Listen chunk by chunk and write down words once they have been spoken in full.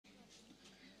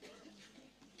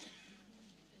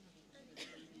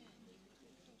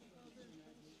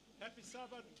Happy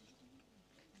Sabbath.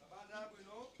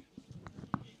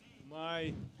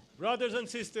 My brothers and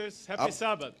sisters, happy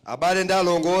Sabbath.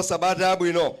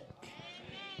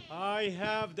 I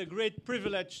have the great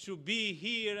privilege to be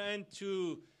here and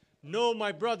to know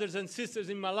my brothers and sisters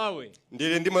in Malawi.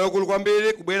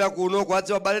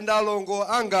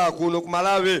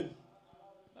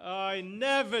 I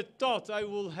never thought I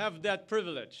would have that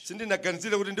privilege.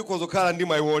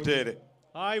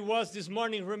 I was this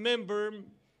morning, remember,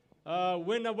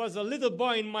 when I was a little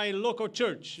boy in my local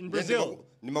church in Brazil.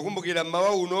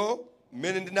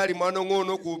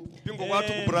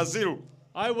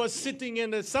 I was sitting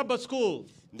in a Sabbath school,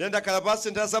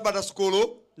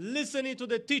 listening to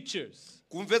the teachers.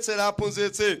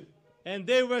 And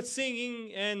they were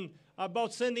singing and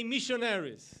about sending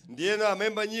missionaries. And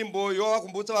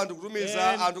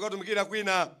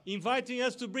inviting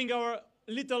us to bring our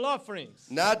little offerings.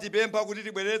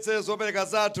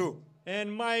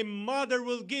 And my mother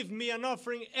will give me an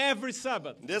offering every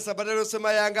Sabbath.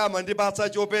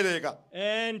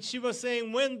 And she was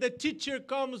saying, when the teacher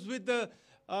comes with the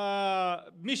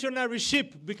missionary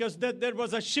ship, because there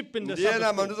was a ship in the Sabbath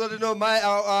school.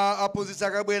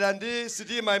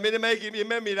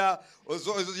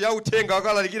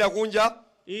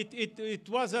 It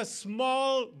was a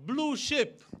small blue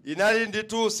ship.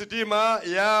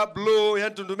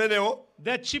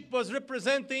 That ship was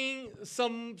representing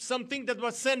something that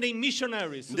was sending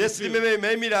missionaries to the field.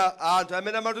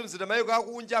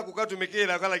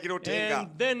 And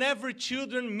then every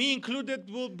children, me included,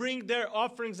 will bring their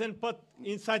offerings and put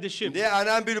inside the ship.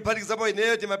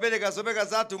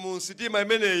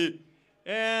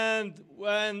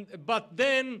 But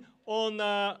then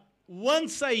on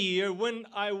once a year, when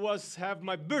I have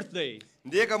my birthday,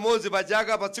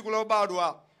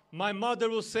 my mother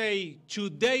will say,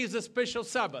 today is a special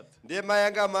Sabbath.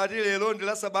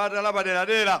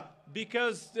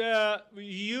 Because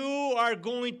you are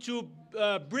going to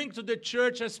bring to the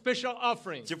church a special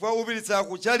offering.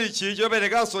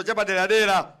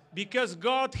 Because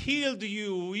God healed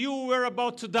you. You were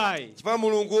about to die.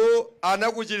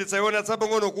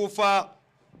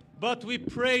 But we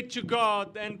prayed to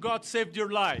God, and God saved your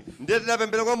life.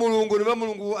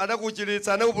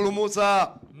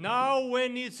 Now,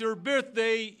 when it's your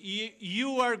birthday,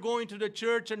 you are going to the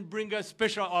church and bring a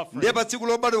special offering.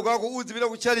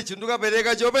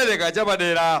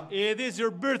 It is your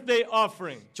birthday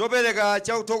offering.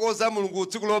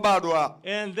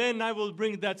 And then I will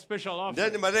bring that special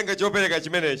offering.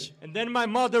 And then my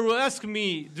mother will ask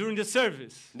me during the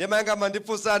service,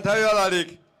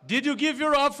 did you give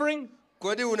your offering?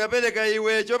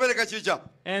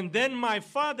 And then my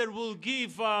father will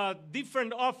give a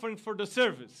different offering for the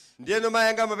service.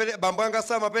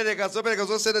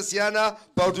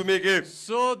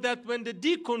 So that when the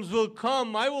deacons will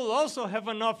come, I will also have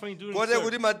an offering during the service.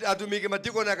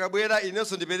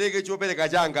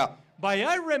 But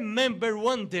I remember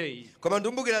one day,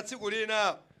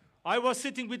 I was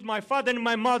sitting with my father and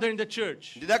my mother in the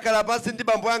church. And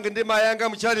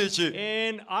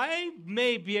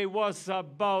maybe I was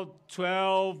about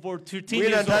 12 or 13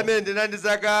 years old.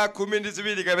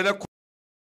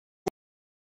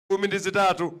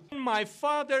 My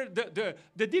father,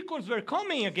 the deacons were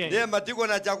coming again.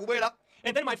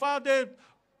 And then my father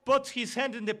put his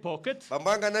hand in the pocket.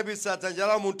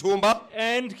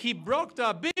 And he brought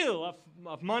a bill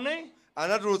of money.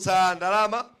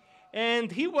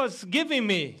 And he was giving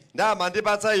me.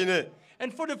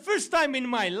 And for the first time in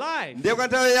my life,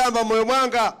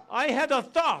 I had a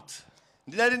thought.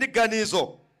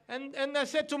 And I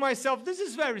said to myself, this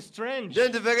is very strange.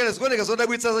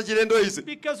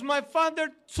 Because my father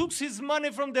took his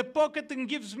money from the pocket and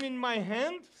gives me in my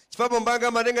hand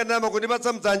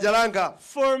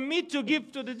for me to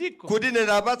give to the deacon.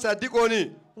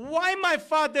 Why my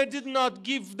father did not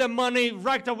give the money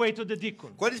right away to the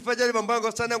deacon? What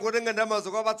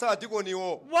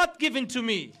given to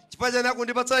me?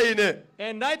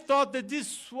 And I thought that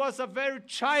this was a very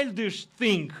childish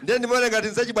thing.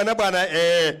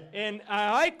 And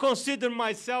I consider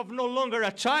myself no longer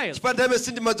a child. I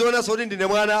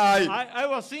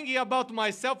was thinking about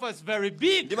myself as very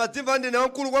big.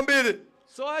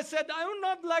 So I said, I would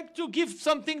not like to give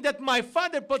something that my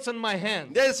father puts on my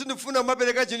hand.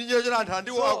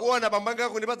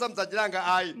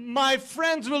 My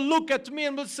friends will look at me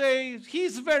and will say,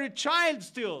 he's very child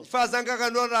still.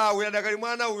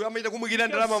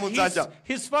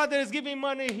 His father is giving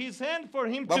money his hand for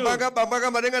him too.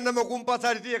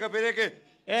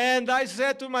 And I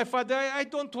said to my father, I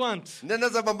don't want. And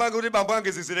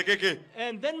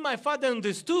then my father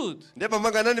understood.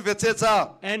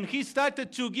 And he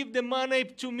started to give the money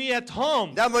to me at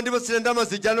home.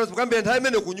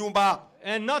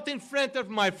 And not in front of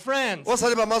my friends. Not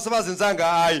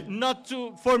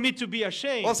for me to be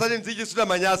ashamed.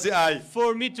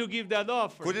 For me to give that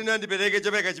offer. And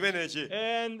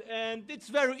it's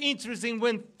very interesting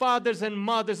when fathers and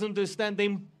mothers understand the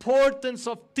importance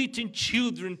of teaching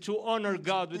children to honor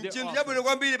God with their offering.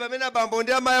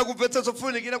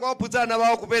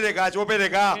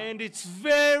 And it's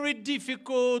very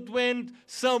difficult when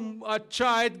a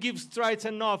child gives tithes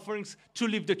and offerings to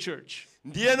leave the church.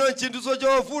 Because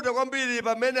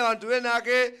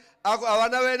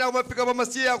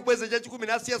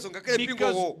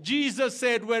Jesus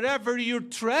said, wherever your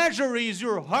treasure is,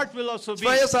 your heart will also be.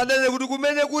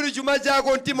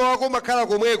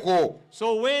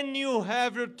 So when you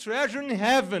have your treasure in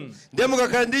heaven,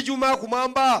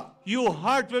 your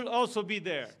heart will also be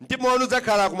there.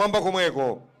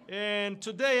 And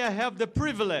today I have the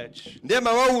privilege. It's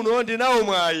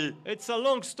a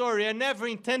long story. I never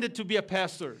intended to be a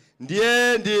pastor. But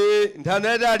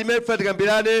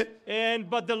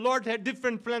the Lord had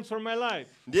different plans for my life.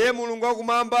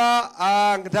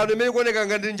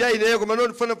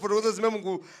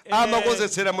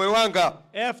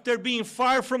 After being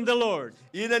far from the Lord,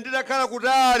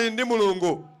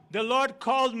 the Lord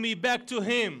called me back to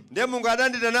Him.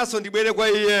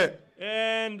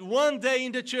 And one day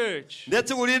in the church,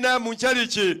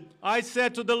 I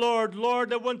said to the Lord,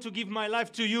 Lord, I want to give my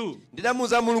life to you.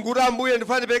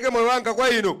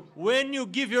 When you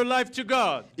give your life to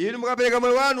God, you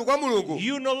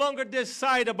no longer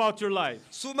decide about your life.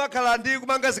 The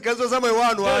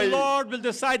Lord will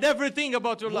decide everything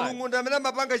about your life.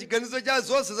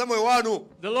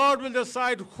 The Lord will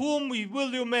decide whom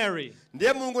will you marry.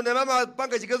 The Lord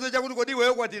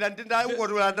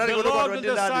will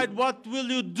decide what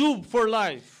will you do for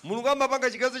life.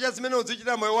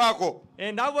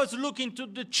 And I was looking to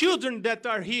the children that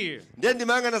are here.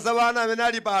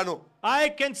 I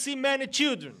can see many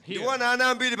children here.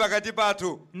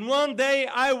 One day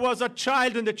I was a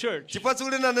child in the church.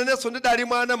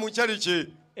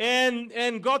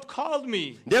 And God called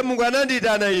me.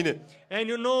 And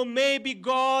you know, maybe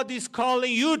God is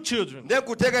calling you children. And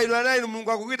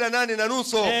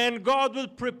God will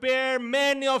prepare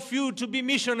many of you to be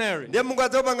missionaries. Now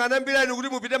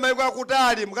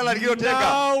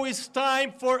it's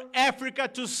time for Africa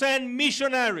to send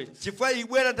missionaries.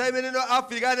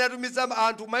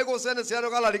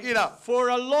 For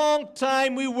a long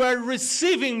time we were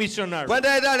receiving missionaries.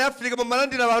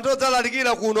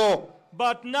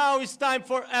 But now it's time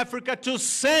for Africa to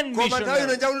send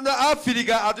missionaries.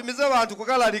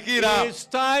 It's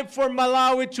time for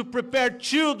Malawi to prepare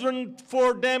children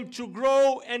for them to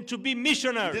grow and to be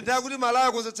missionaries. And to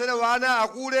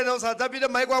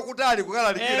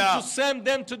send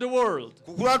them to the world.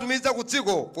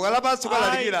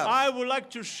 I would like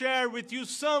to share with you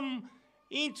some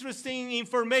interesting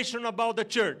information about the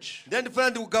church. You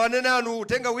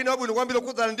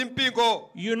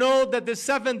know that the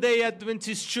Seventh-day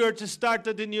Adventist Church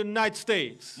started in the United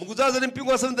States.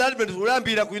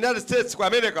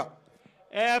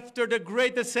 After the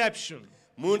Great Deception.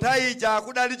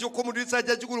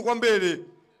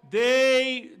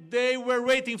 They were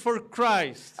waiting for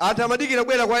Christ.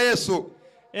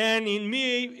 And in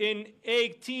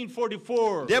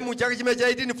 1844,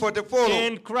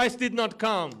 and Christ did not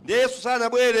come.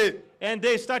 And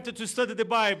they started to study the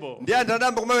Bible.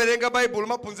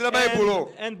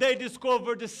 And they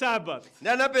discovered the Sabbath.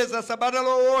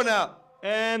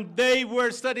 And they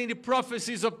were studying the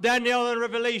prophecies of Daniel and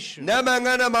Revelation. And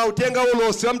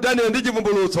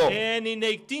in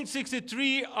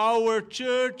 1863, our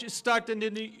church started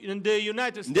in the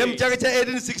United States.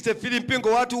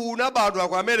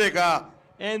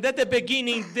 And at the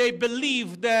beginning, they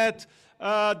believed that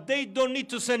they don't need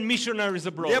to send missionaries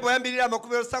abroad.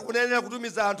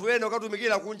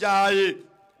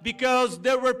 Because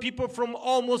there were people from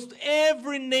almost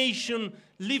every nation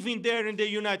living there in the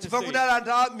United States.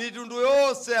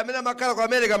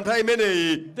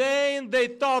 Then they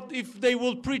thought if they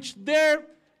will preach there,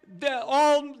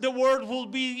 all the world will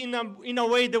be in a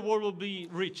way the world will be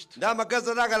reached.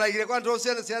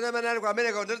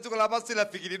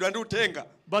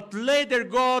 But later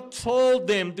God showed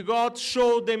them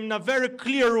in a very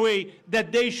clear way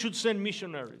that they should send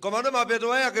missionaries.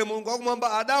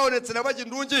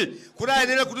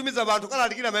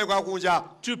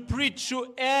 To preach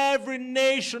to every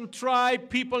nation, tribe,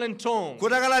 people, and tongue.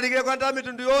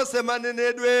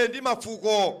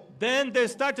 Then they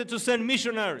started to send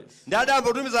missionaries.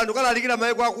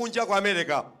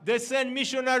 They send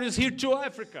missionaries here to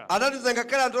Africa.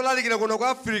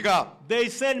 They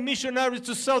send missionaries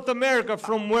to South America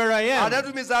from where I am.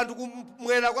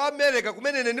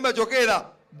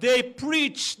 They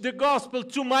preach the gospel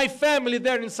to my family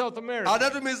there in South America. I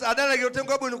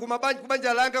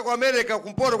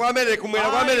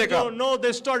don't know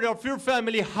the story of your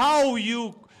family, how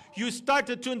you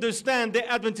started to understand the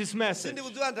Adventist message,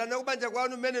 which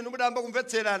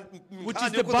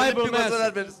is the Bible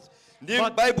message.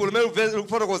 But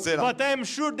I am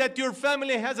sure that your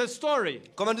family has a story.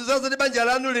 So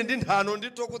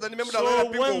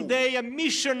one day a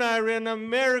missionary, an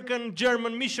American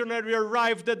German missionary,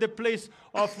 arrived at the place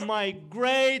of my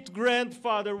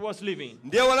great-grandfather was living.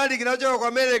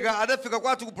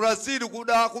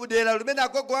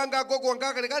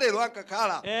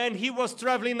 And he was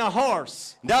traveling a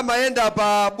horse. And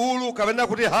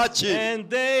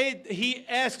he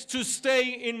asked to stay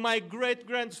in my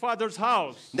great-grandfather's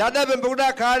house.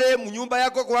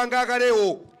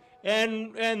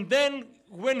 And then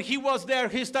when he was there,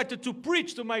 he started to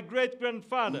preach to my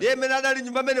great-grandfather.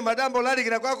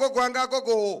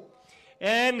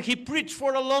 And he preached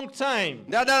for a long time,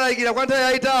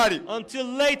 until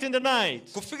late in the night.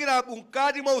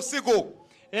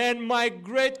 And my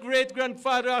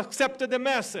great-great-grandfather accepted the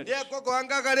message.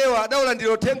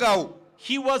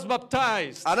 He was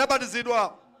baptized.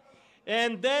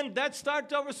 And then that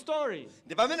started our story.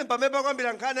 And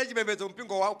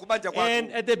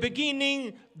at the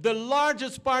beginning, the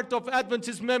largest part of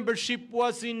Adventist membership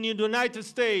was in the United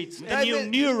States and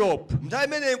in Europe.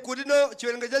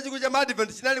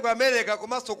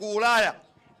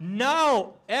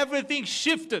 Now everything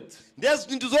shifted.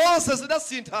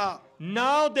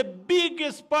 Now the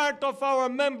biggest part of our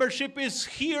membership is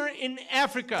here in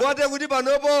Africa.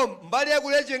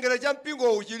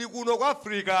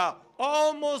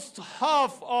 Almost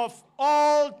half of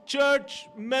all church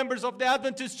members of the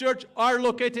Adventist Church are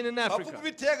located in Africa.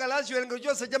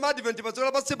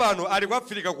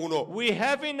 We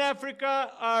have in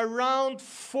Africa around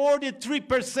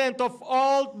 43% of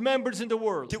all members in the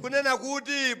world.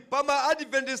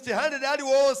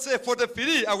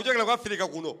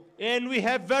 And we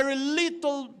have very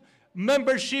little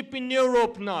membership in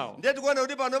Europe now.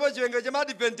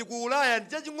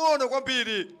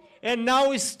 And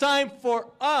now it's time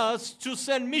for us to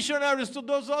send missionaries to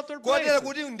those other places.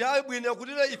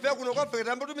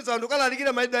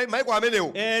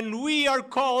 And we are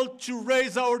called to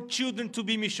raise our children to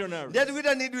be missionaries.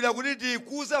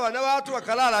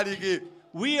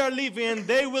 We are living, and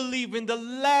they will live in the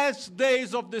last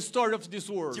days of the story of this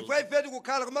world.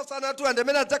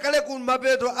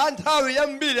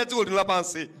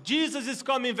 Jesus is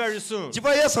coming very soon.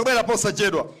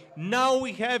 Now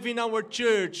we have in our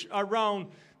church around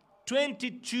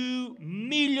 22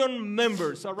 million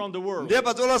members around the world.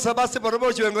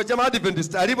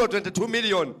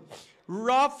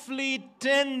 Roughly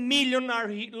 10 million are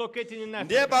located in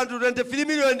Africa.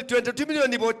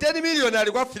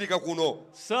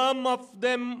 Some of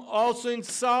them also in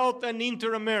South and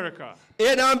Inter America.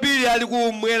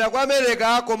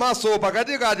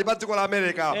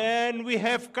 And we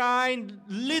have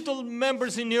little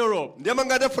members in Europe.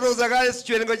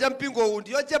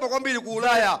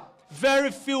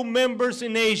 Very few members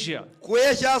in Asia.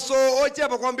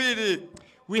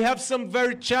 We have some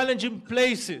very challenging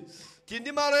places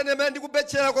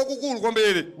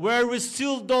where we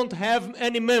still don't have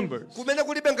any members. But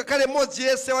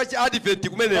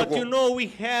you know, we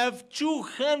have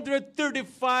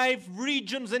 235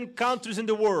 regions and countries in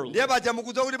the world.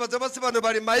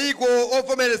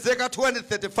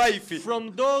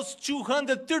 From those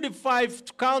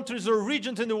 235 countries or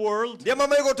regions in the world,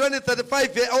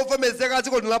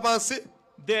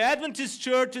 the Adventist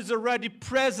Church is already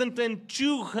present in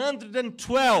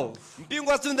 212.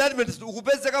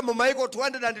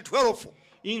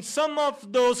 In some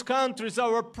of those countries,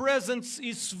 our presence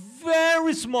is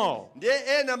very small.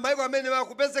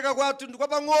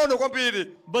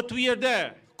 But we are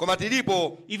there.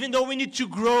 Even though we need to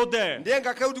grow there.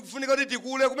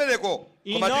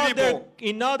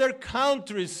 In other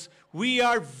countries, we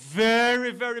are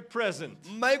very, very present.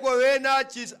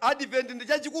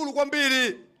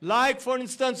 Like, for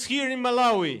instance, here in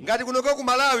Malawi.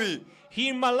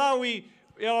 Here in Malawi,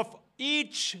 of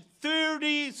each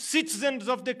 30 citizens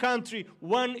of the country,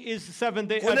 one is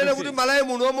Seventh-day Adventist.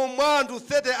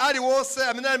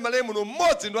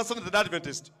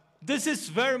 This is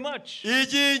very much.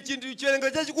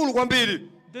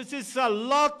 This is a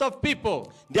lot of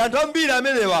people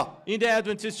in the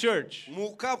Adventist church.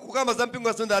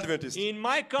 In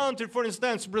my country, for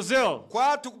instance, Brazil,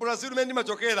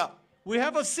 we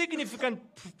have a significant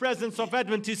presence of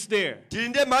Adventists there,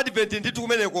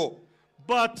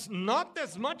 but not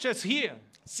as much as here.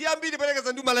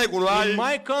 In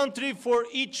my country, for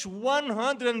each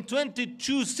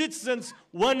 122 citizens,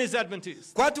 one is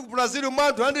Adventist.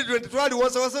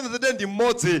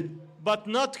 But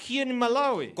not here in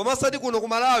Malawi.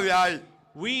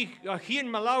 We here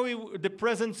in Malawi, the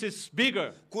presence is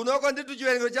bigger.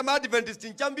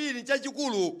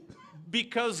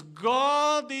 Because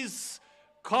God is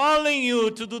calling you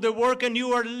to do the work and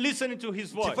you are listening to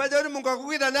His voice.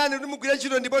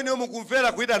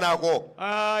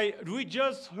 We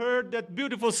just heard that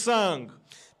beautiful song.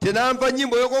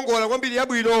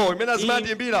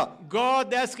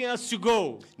 God asking us to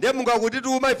go. And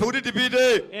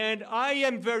I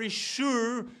am very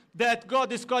sure that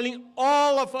God is calling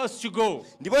all of us to go.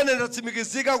 And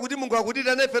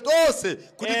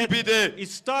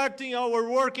it's starting our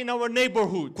work in our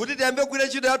neighborhood.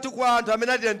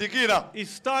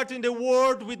 It's starting the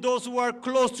word with those who are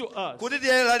close to us.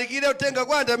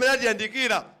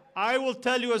 I will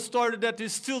tell you a story that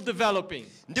is still developing.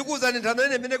 In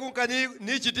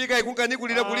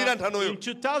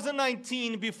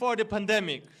 2019, before the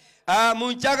pandemic,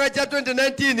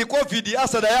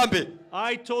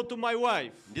 I told to my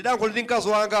wife,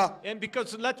 and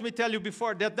because let me tell you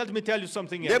before that, let me tell you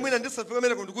something else.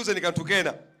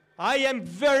 I am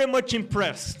very much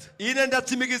impressed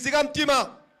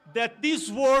that this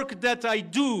work that I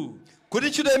do,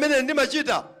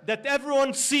 that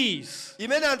everyone sees,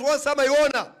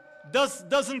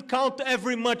 doesn't count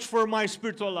very much for my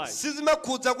spiritual life.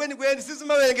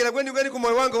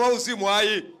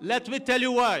 Let me tell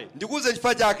you why.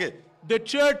 The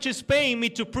church is paying me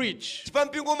to preach.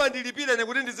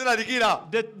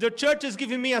 The church is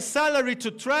giving me a salary to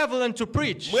travel and to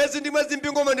preach.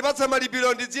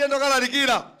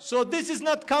 So this is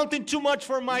not counting too much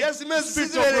for my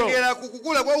spiritual growth.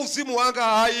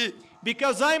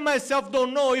 Because I myself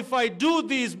don't know if I do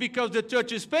this because the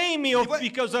church is paying me or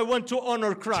because I want to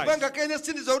honor Christ.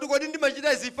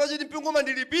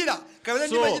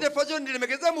 So,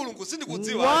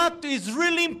 what is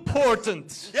really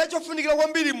important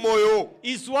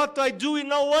is what I do and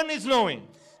no one is knowing.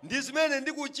 This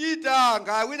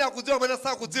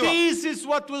is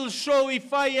what will show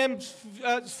if I am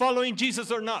following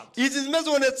Jesus or not.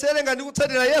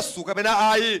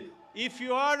 If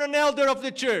you are an elder of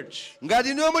the church, if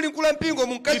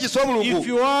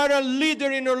you are a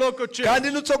leader in your local church,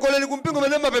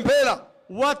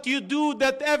 what you do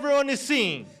that everyone is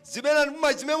seeing,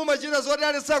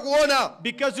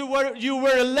 because you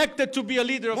were elected to be a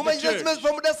leader of the church,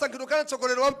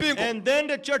 and then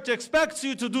the church expects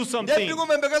you to do something.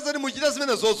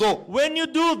 When you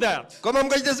do that,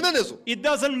 it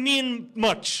doesn't mean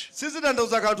much.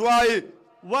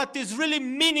 What is really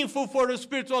meaningful for the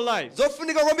spiritual life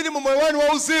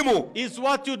is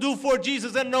what you do for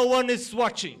Jesus and no one is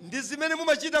watching.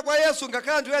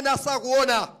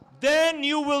 Then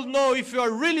you will know if you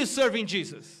are really serving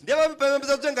Jesus.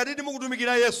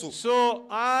 So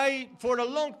for a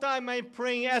long time, I'm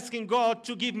praying, asking God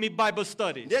to give me Bible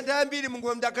study. Because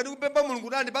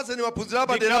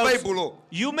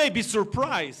you may be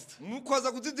surprised,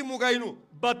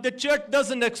 but the church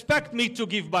doesn't expect me to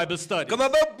give Bible study.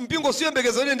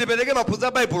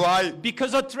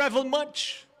 Because I travel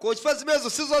much. I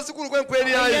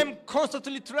am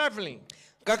constantly traveling.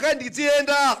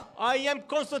 I am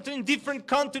constantly in different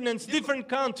continents, different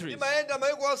countries.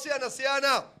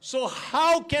 So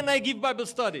how can I give Bible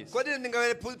studies?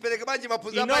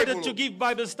 In order to give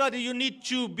Bible study, you need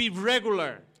to be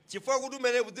regular. You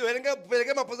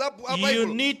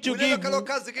need to give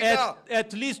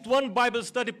at least one Bible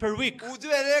study per week.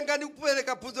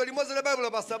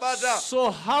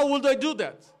 So how would I do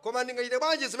that?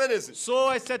 So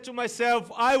I said to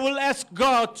myself, I will ask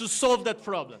God to solve that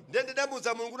problem.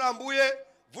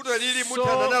 So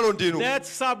that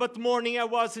Sabbath morning I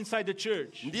was inside the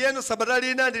church.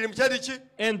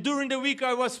 And during the week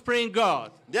I was praying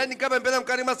God. I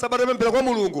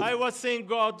was saying,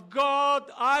 God,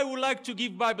 I would like to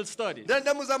give Bible studies.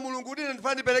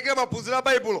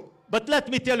 But let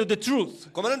me tell you the truth.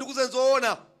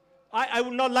 I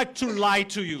would not like to lie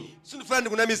to you.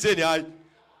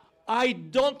 I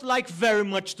don't like very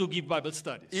much to give Bible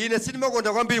studies.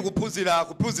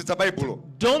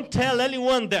 Don't tell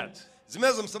anyone that.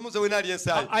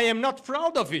 I am not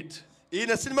proud of it.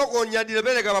 As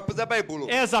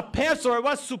a pastor, I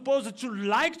was supposed to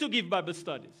like to give Bible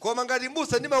studies. But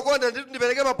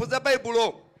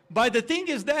the thing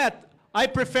is that I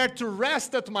prefer to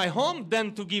rest at my home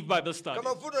than to give Bible studies.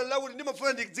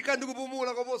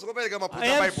 I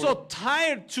am so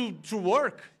tired to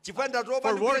work.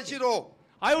 For work.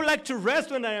 I would like to rest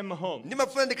when I am home.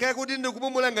 But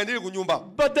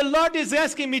the Lord is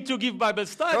asking me to give Bible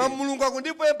studies.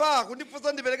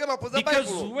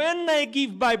 Because when I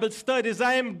give Bible studies,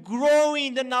 I am growing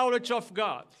in the knowledge of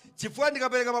God. And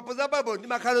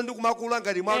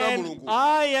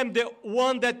I am the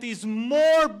one that is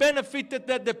more benefited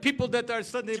than the people that are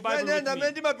studying the Bible with me.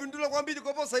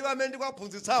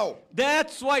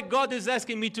 That's why God is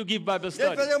asking me to give Bible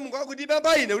studies. So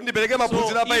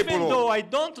even though I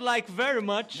don't like very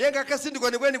much, I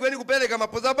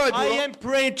am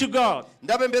praying to God.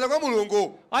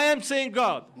 I am saying,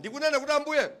 God,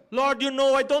 Lord, you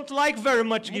know I don't like very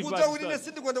much give Bible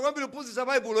studies.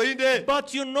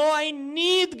 But you know I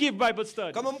need give Bible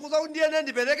studies.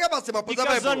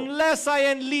 Because unless I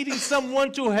am leading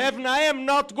someone to heaven, I am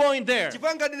not going there.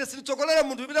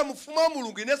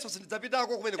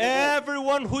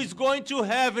 Everyone who is going to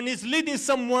heaven is leading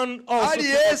someone also to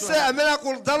heaven.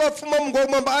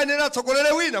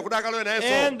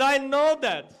 And I know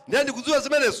that.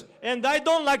 And I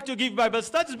don't like to give Bible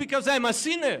studies because I'm a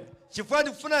sinner. So every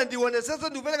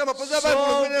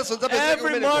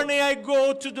morning I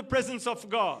go to the presence of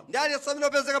God. And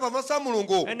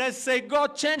I say,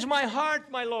 God, change my heart,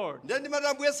 my Lord. Give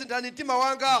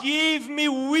me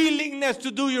willingness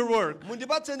to do your work.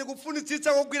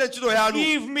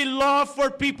 Give me love for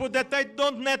people that I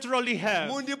don't naturally have.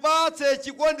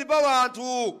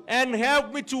 And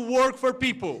help me to work for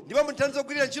people.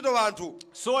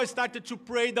 So I started to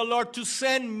pray the Lord to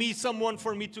send me someone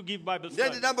for me to give Bible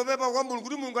studies.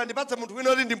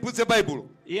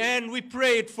 And we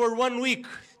prayed for 1 week.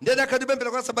 Then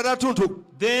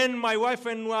my wife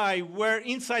and I were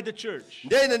inside the church.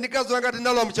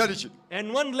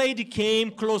 And one lady came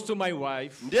close to my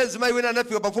wife. And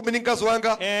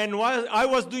while I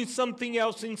was doing something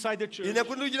else inside the church.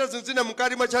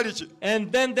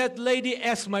 And then that lady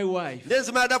asked my wife.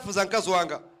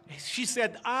 She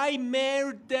said, I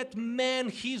married that man,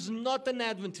 he's not an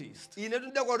Adventist.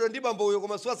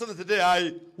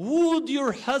 Would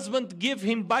your husband give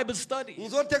him Bible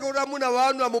studies?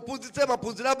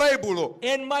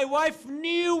 And my wife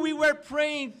knew we were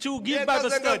praying to give Bible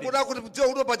studies.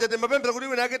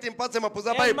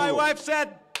 And my wife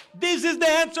said, this is the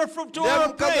answer to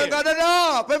our prayer.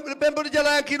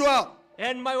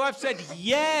 And my wife said,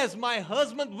 yes, my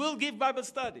husband will give Bible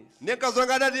studies.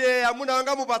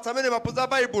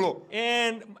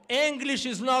 And English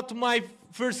is not my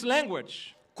first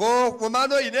language. I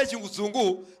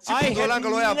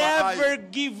had never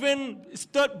given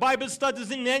Bible studies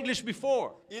in English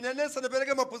before. It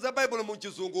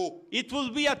will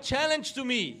be a challenge to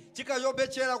me.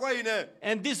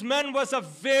 And this man was a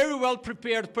very well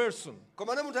prepared person.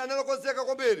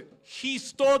 He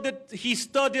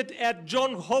studied at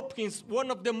Johns Hopkins,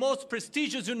 one of the most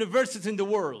prestigious universities in the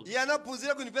world. And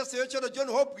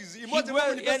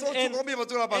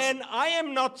I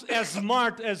am not as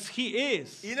smart as he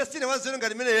is.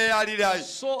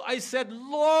 So I said,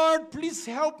 Lord, please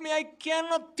help me. I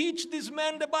cannot teach this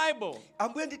man the Bible.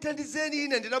 But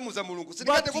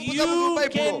you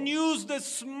can use the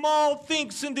small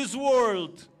things in this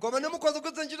world.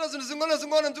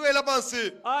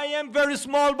 I am very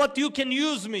small, but you can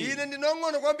use me. Please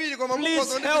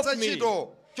help me.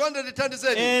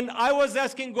 And I was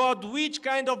asking God which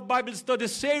kind of Bible study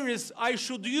series I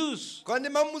should use. And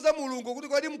then the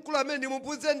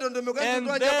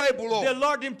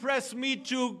Lord impressed me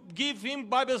to give him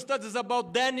Bible studies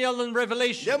about Daniel and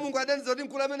Revelation. And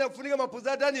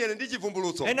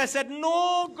I said,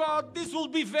 no, God, this will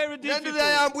be very difficult.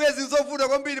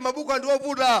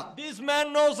 This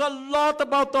man knows a lot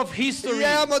about of history.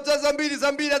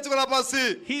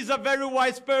 He's a very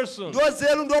wise person.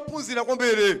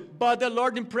 But the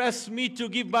Lord impressed me to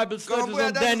give Bible studies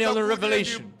on Daniel and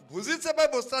Revelation.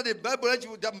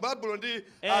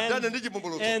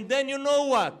 And then you know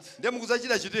what?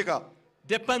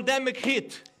 The pandemic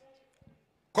hit.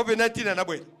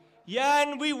 Yeah,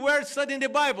 and we were studying the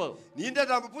Bible.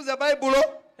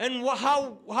 And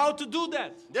how to do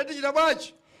that?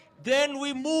 Then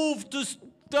we moved to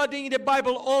studying the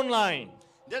Bible online.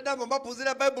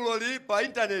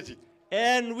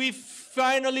 And we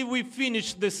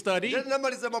finished the study.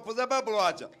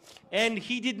 And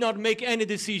he did not make any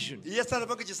decision.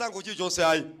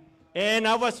 And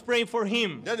I was praying for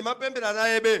him.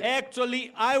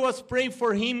 Actually, I was praying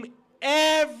for him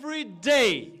every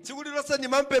day.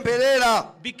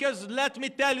 Because let me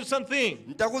tell you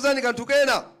something.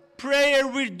 Prayer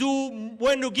we do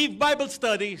when you give Bible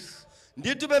studies.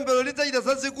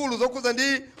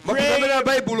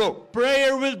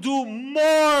 Prayer will do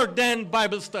more than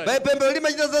Bible study.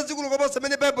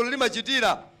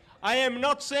 I am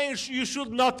not saying you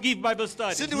should not give Bible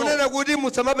studies. No.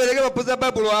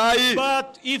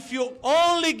 But if you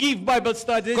only give Bible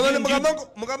studies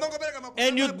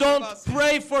and you don't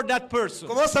pray for that person,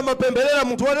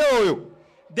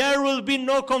 there will be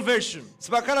no conversion.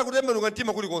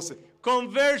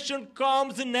 Conversion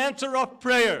comes in answer of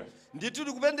prayer. So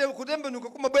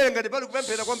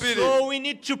we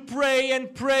need to pray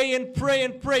and pray and pray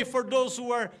and pray for those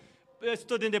who are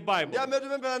studying the Bible.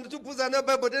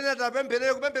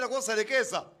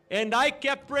 And I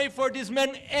kept praying for this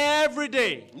man every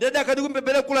day.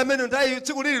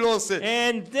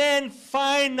 And then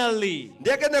finally,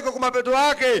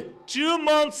 2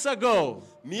 months ago,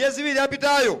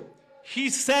 he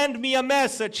sent me a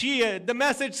message here. The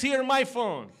message here on my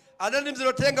phone.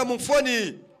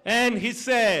 And he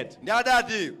said,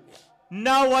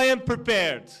 now I am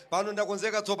prepared.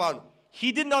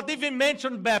 He did not even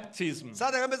mention baptism.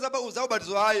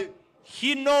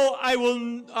 He knew I will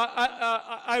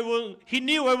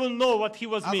know what he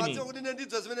was meaning.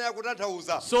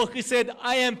 So he said,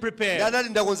 I am prepared.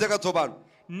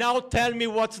 Now tell me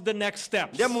what's the next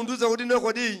step. I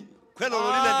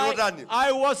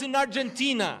was in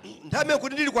Argentina.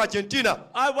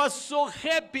 I was so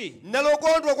happy.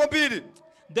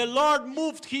 The Lord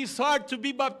moved his heart to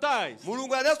be baptized.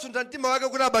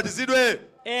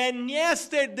 And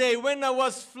yesterday, when I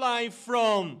was flying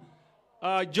from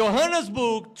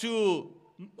Johannesburg to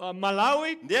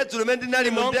Malawi,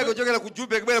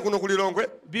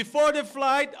 before the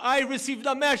flight, I received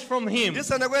a message from him. He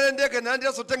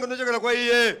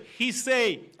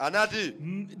said,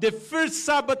 the first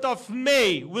Sabbath of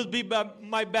May will be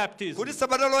my baptism. And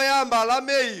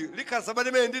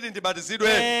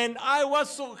I was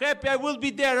so happy I will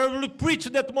be there. I will preach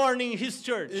that morning in his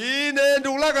church.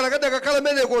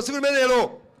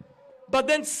 But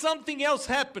then something else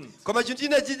happened.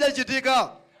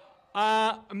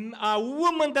 A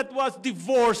woman that was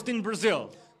divorced in Brazil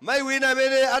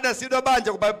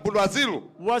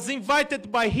was invited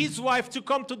by his wife to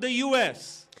come to the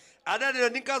U.S.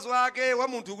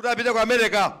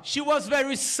 She was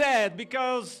very sad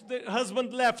because the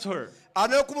husband left her.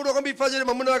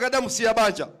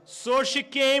 So she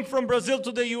came from Brazil to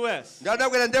the U.S.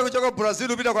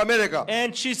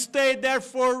 And she stayed there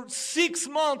for 6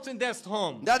 months in that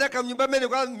home,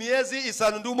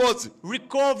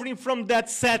 recovering from that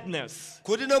sadness.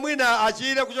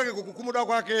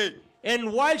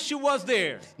 And while she was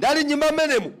there,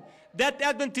 that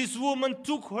Adventist woman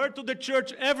took her to the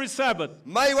church every Sabbath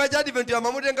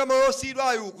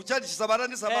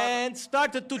and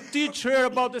started to teach her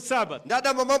about the Sabbath.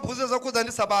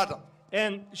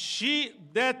 And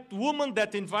that woman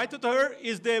that invited her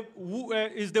is the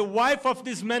wife of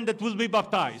this man that will be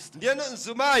baptized.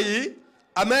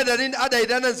 And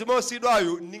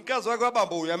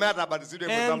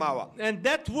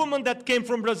that woman that came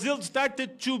from Brazil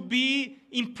started to be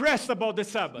impressed about the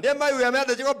Sabbath.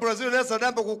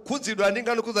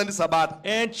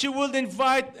 And she would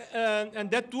invite, and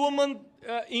that woman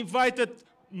invited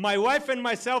my wife and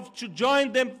myself to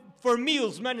join them for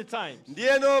meals many times.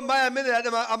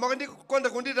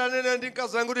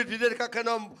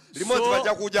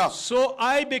 So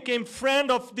I became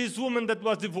friend of this woman that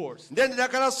was divorced. Then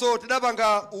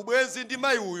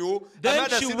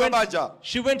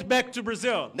she went back to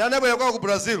Brazil.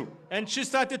 And she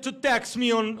started to text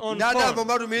me on phone.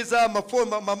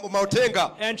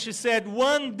 And she said,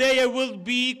 one day I will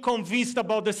be convinced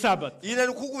about the Sabbath.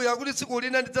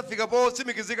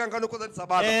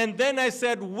 And then I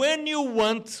said, when you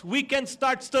want, we can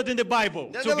start studying the Bible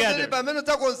together.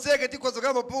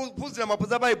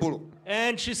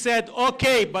 And she said,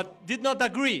 okay, but did not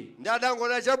agree.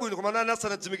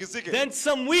 Then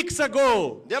some weeks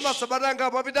ago,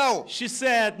 she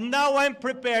said, now I'm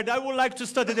prepared. I would like to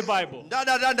study the Bible.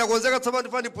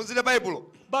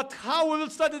 But how we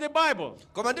will study the Bible?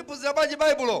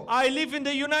 I live in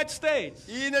the United States.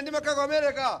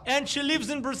 And she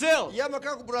lives in Brazil.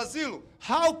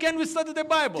 How can we study the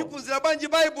Bible?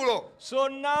 So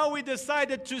now we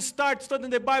decided to start studying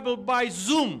the Bible by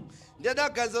Zoom. It's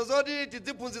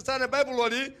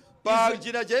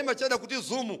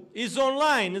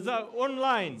online. It's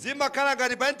online.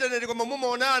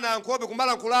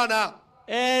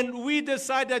 And we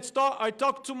decided, I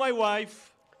talked to my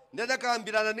wife,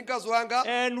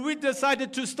 and we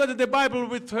decided to study the Bible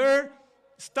with her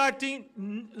starting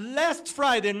last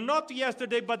Friday, not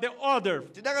yesterday, but the other.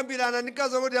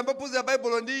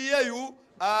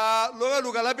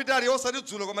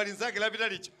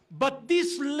 But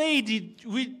this lady,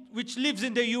 which lives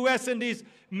in the U.S. and is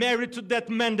married to that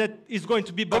man that is going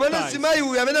to be baptized,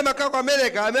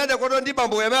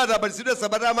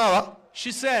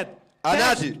 she said,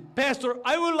 Pastor,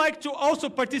 I would like to also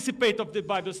participate of the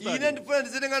Bible study.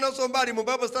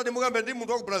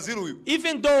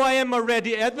 Even though I am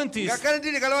already Adventist,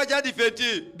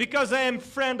 because I am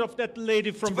friend of that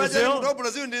lady from Brazil,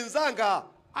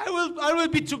 I will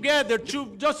be together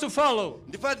just to follow.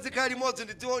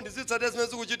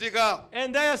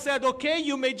 And I said, okay,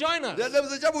 you may join us.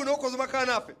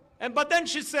 But then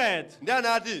she said,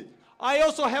 I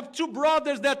also have 2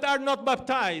 brothers that are not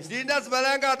baptized.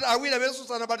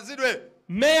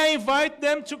 May I invite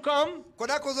them to come? I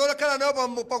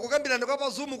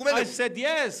said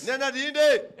yes.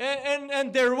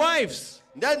 And their wives.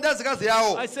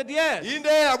 I said yes.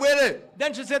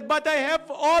 Then she said, but I have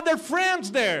other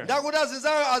friends there.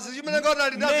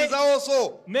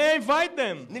 May I invite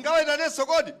them?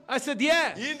 I said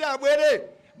yes.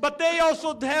 But they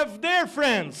also have their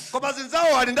friends. Can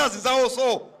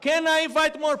I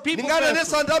invite more people?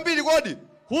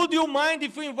 Would you mind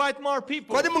if we invite more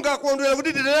people?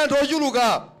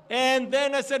 And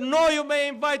then I said, no, you may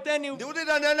invite anyone.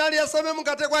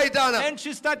 And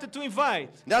she started to invite.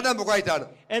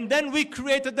 And then we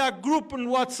created a group on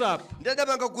WhatsApp.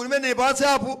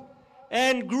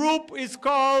 And group is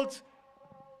called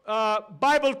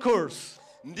Bible Course.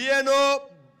 Jesus,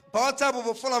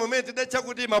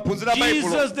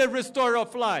 the restorer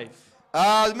of life.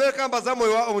 And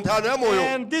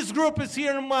this group is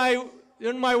here in my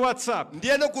WhatsApp. And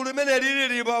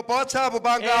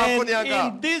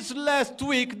in this last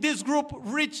week, this group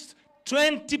reached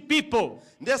 20 people.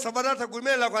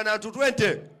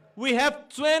 We have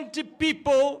 20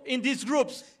 people in these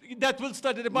groups that will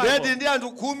study the Bible.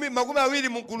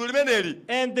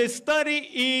 And the study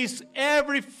is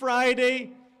every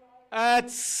Friday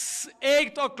at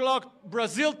 8 o'clock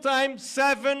Brazil time,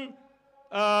 7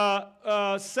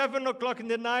 o'clock in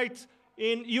the night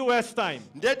in US time.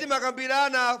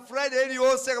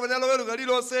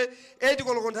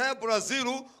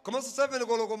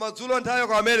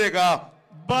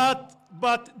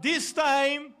 But this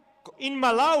time in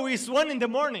Malawi is 1 in the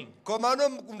morning.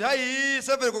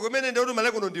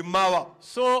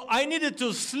 So I needed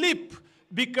to sleep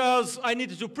because I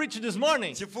needed to preach this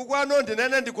morning. So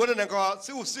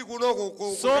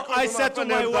I said to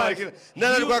my wife,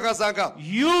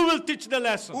 you will teach the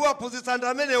lesson.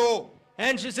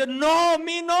 And she said, no,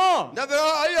 me no.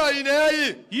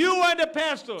 You are the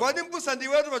pastor. I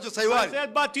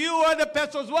said, but you are the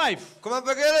pastor's wife.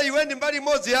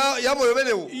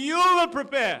 You will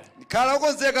prepare.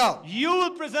 You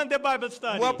will present the Bible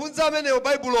study.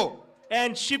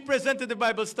 And she presented the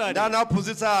Bible study.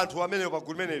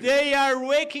 They are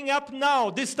waking up now,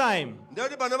 this time.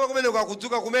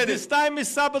 This time is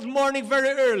Sabbath morning very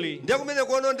early. So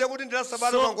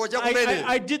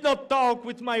I did not talk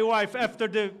with my wife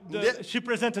after she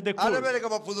presented the course.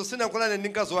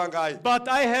 But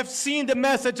I have seen the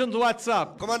message on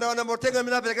WhatsApp.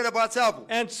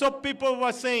 And so people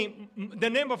were saying, the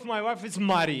name of my wife is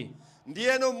Mari. And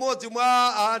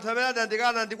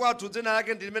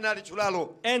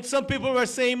some people were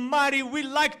saying, Mari, we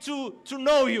like to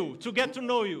know you, to get to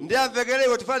know you.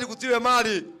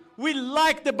 We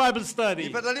like the Bible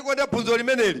study.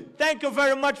 Thank you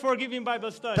very much for giving Bible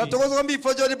study.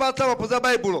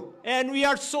 And we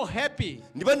are so happy.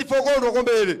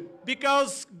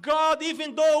 Because God,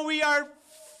 even though we are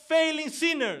failing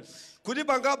sinners, God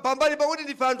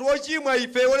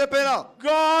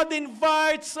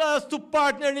invites us to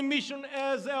partner in mission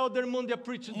as Elder Mundia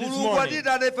preached this morning.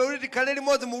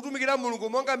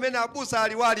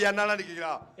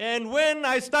 And when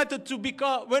I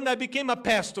became a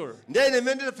pastor,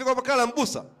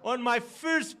 on my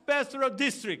first pastoral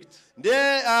district,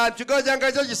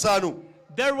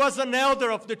 there was an elder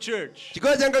of the church, a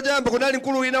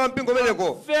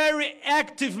very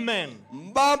active man.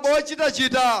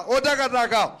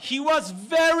 He was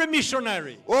very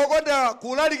missionary,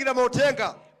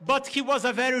 but he was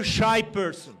a very shy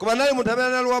person.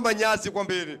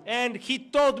 And he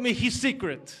told me his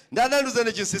secret.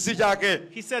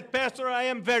 He said, Pastor, I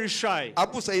am very shy. I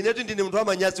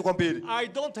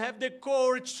don't have the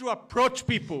courage to approach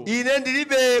people. I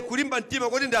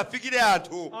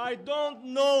don't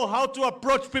know how to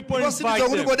approach people and invite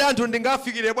them.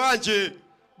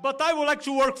 But I would like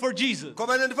to work for Jesus.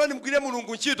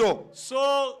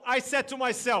 So I said to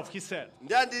myself, he said. He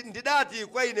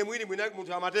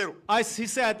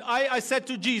said, I said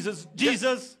to Jesus,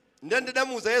 Jesus,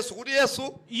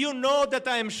 you know that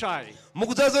I am shy. You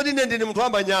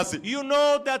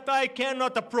know that I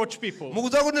cannot approach people.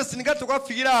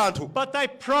 But I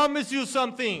promise you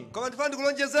something.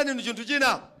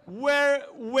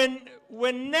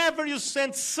 Whenever you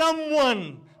send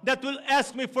someone that will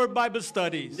ask me for Bible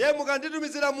studies,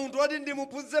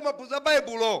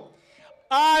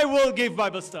 I will give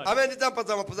Bible studies.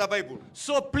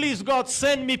 So please, God,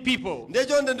 send me people.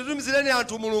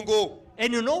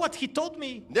 And you know what he told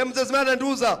me?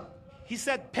 He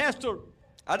said, Pastor,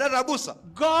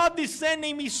 God is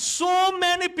sending me so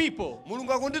many people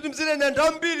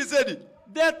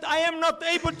that I am not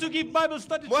able to give Bible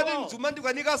studies to all.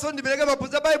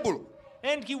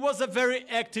 And he was a very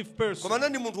active person.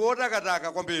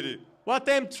 What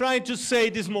I'm trying to say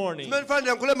this morning, that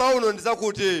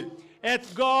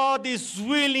God is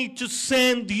willing to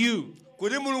send you.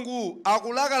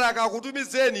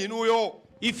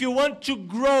 If you want to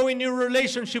grow in your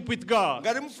relationship with God,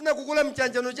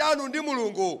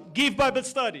 give Bible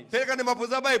studies.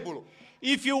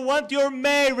 If you want your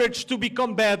marriage to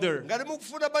become better,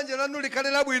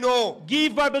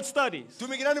 give Bible studies.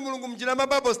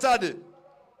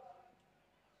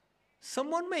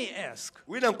 Someone may ask,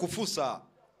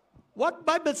 what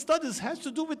Bible studies has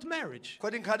to do with marriage?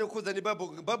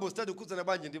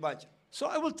 So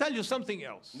I will tell you something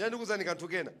else.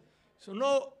 So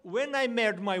now, when I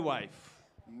married my wife,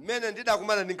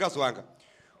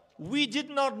 we did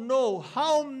not know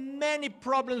how many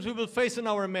problems we will face in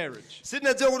our marriage.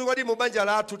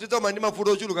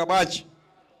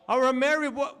 Our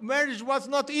marriage was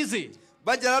not easy.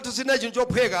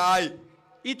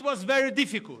 It was very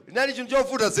difficult.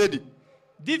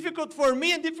 Difficult for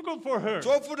me and difficult for her.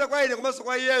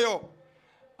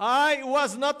 I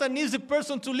was not an easy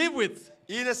person to live with.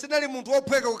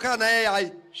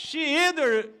 She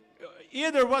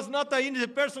either was not an easy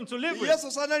person to live with.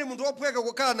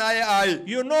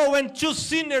 You know, when two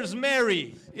sinners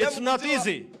marry, it's not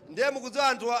easy. And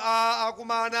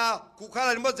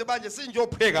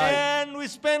we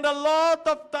spend a lot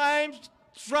of time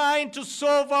trying to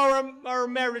solve our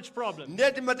marriage problem.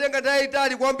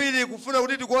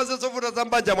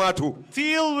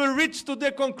 Till we reach to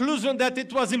the conclusion that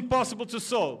it was impossible to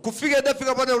solve.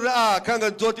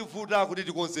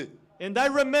 And I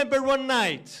remember one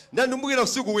night, the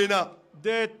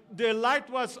light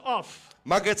was off.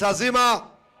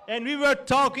 And we were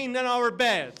talking in our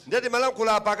bed,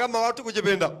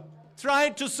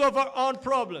 trying to solve our own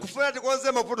problems.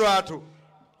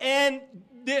 And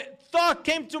the thought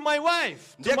came to my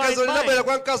wife, to my mind.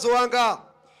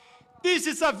 This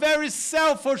is a very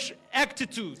selfish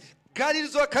attitude.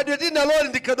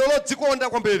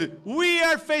 We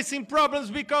are facing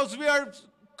problems because we are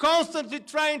constantly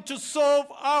trying to solve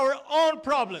our own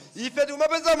problems.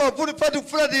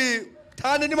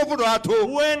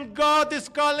 When God is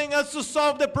calling us to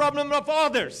solve the problem of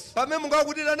others.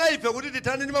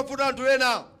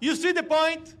 You see the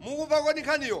point?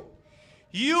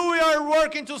 You are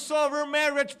working to solve your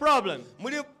marriage problem.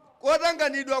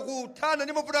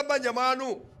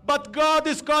 But God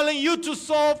is calling you to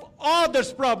solve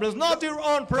others' problems, not your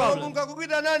own problems.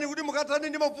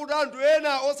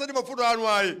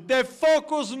 The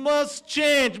focus must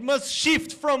change, must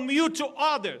shift from you to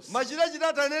others.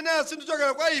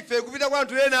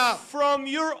 From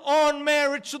your own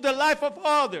marriage to the life of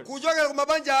others.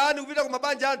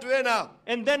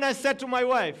 And then I said to my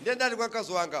wife,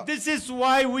 this is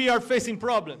why we are facing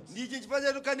problems.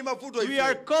 We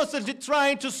are constantly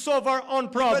trying to solve our own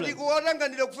problems.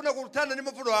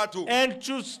 And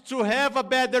to have a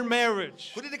better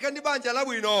marriage.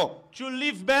 To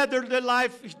live better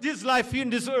this life in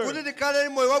this earth.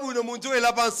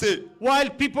 While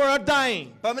people are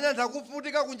dying.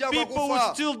 People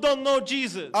who still don't know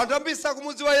Jesus.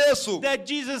 That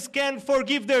Jesus can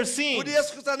forgive their sins.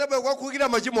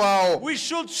 We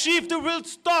should shift. We'll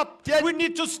stop. We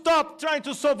need to stop trying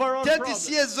to solve our own problems.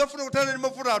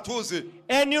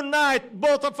 And unite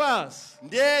both of us.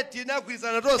 And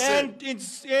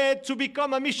to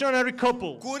become a missionary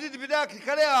couple.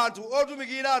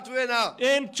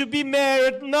 And to be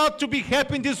married, not to be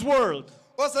happy in this world.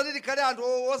 This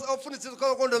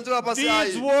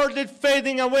world is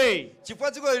fading away.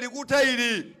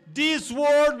 This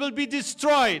world will be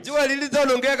destroyed.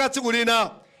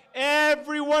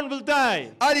 Everyone will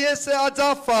die.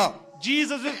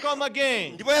 Jesus will come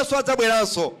again. ndipo Yesu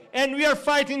adzabweranso. And we are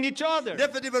fighting each other.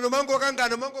 Ndefe ndife nomangokangana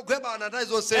nomangogwebana nthawi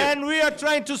zonse. And we are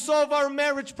trying to solve our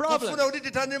marriage problem. Kufuna kuti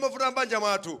tithanire mavuto mbanja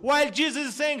mwathu. While Jesus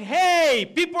is saying, hey,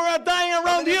 people are dying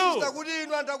around you. Kuti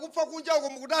inu anthu akufa kunja uko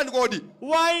mukutani kodi?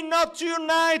 Why not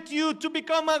unite you to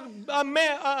become a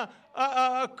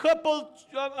couple,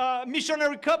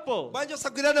 missionary couple? Banja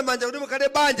sagwirana manja kuti mukhale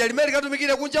banja limene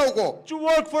likatumikire kunja uko. To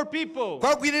work for people.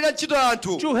 Kwagwirira ntchito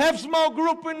anthu. To have small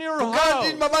group in your house.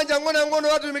 Ndi mabanja ang'ono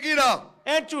watumikira.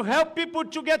 And to help people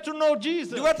to get to know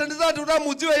Jesus. Ndikwathandiza anthu kuti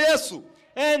amudziwe Yesu.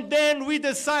 And then we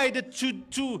decided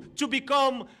to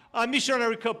become a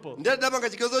missionary couple.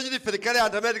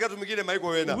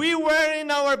 We were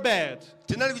in our bed.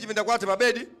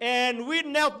 And we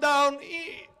knelt down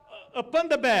upon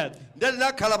the bed. And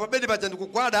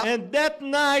that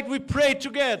night we prayed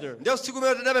together.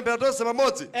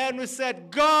 And we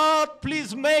said, God,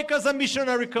 please make us a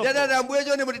missionary couple.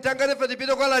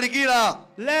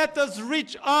 Let us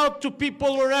reach out to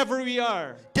people wherever we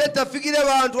are. Let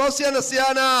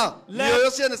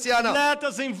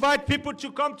us invite people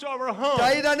to come to our home.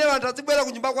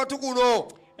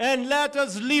 And let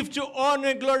us live to honor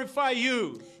and glorify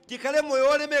you.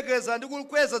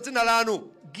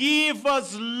 Give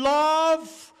us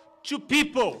love to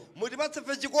people.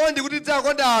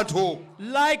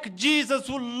 Like Jesus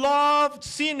who loved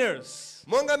sinners.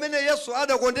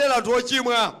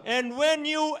 And when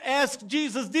you ask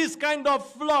Jesus this kind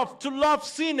of love, to love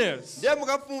sinners,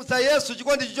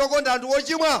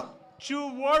 to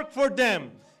work for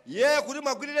them,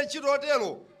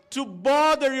 to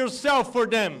bother yourself for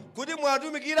them, because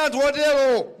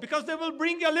they will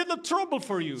bring a little trouble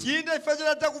for you. They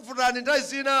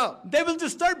will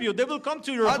disturb you. They will come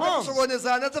to your home.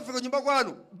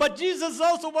 But Jesus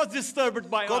also was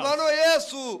disturbed by us.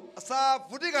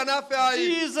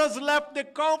 Jesus left the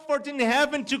comfort in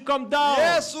heaven to come down.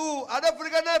 And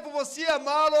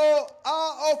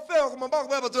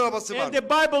the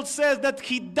Bible says that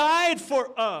he died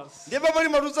for us, to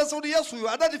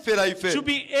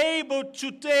be able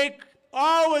to take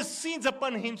our sins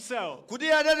upon himself,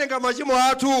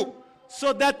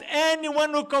 so that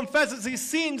anyone who confesses his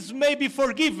sins may be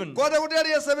forgiven,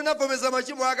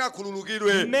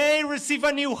 may receive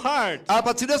a new heart,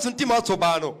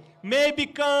 may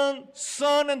become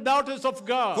sons and daughters of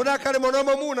God.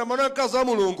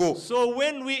 So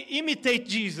when we imitate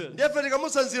Jesus,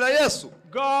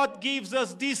 God gives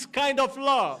us this kind of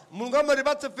love. And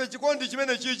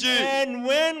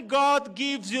when God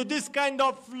gives you this kind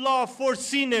of love for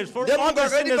sinners, for other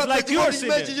sinners like your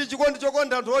sinners,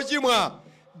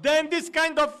 then this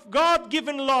kind of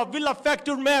God-given love will affect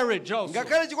your marriage also.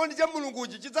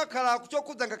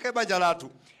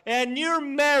 And your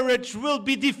marriage will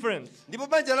be different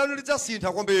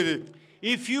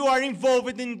if you are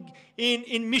involved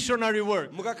in missionary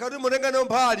work. So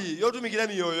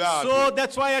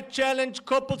that's why I challenge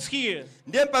couples here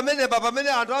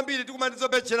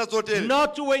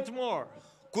not to wait more,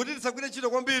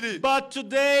 but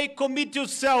today commit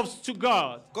yourselves to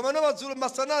God. And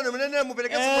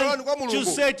to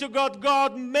say to God,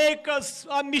 God, make us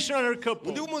a missionary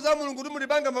couple. We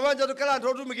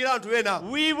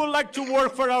would like to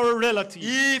work for our relatives.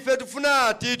 We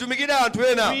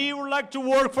would like to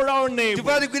work for our neighbors.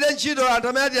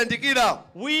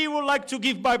 We would like to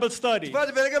give Bible study.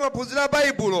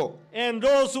 And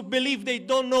those who believe they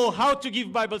don't know how to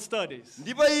give Bible studies,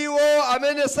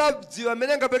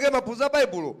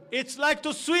 it's like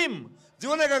to swim.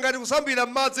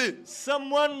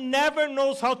 Someone never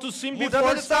knows how to swim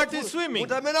before starting swimming.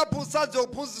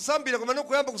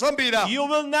 You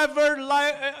will never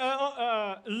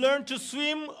learn to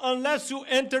swim unless you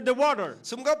enter the water.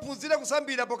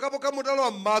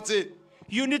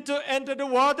 You need to enter the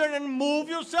water and move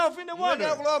yourself in the water.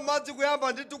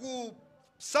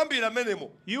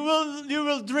 You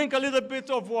will drink a little bit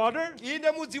of water,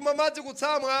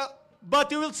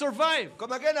 but you will survive.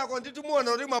 And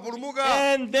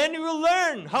then you will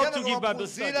learn how to give Bible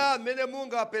study.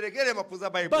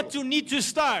 But you need to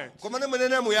start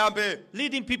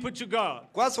leading people to God.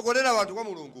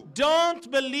 Don't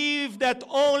believe that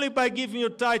only by giving your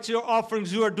tithes, your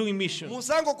offerings, you are doing mission. The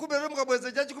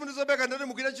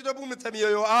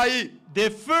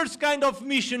first kind of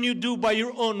mission you do by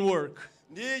your own work.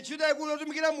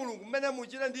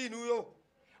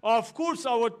 Of course,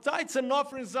 our tithes and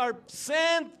offerings are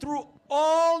sent through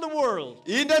all the world.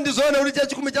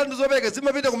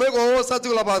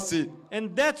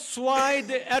 And that's why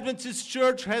the Adventist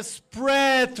Church has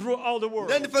spread through all the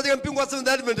world.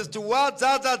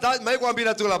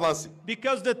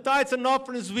 Because the tithes and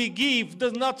offerings we give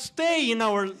does not stay in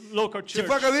our local church.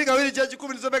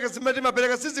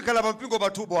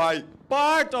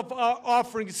 Part of our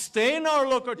offerings stay in our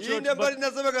local church,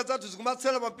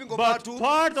 but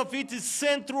part of it is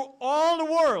sent through all the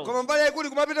world.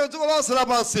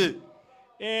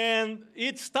 And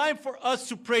it's time for us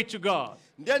to pray to God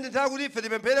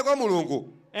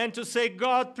and to say,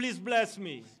 God, please bless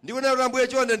me.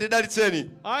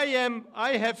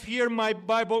 I have here my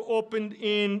Bible opened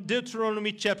in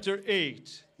Deuteronomy chapter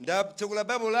 8.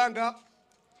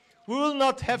 We will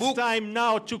not have time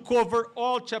now to cover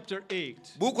all chapter 8.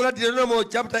 But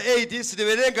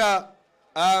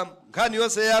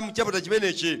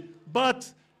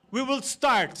we will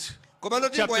start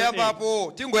chapter 8.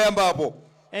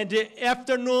 And the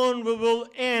afternoon we will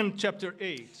end chapter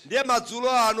 8.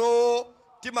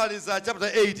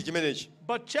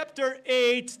 But chapter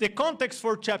 8, the context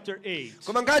for chapter 8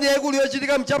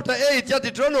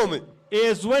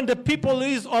 is when the people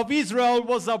of Israel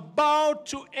was about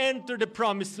to enter the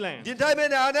promised land.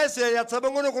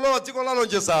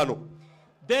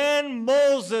 Then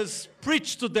Moses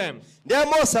preached to them. But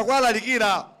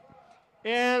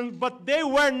they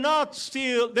were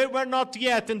not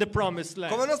yet in the promised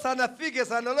land.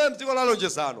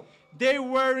 They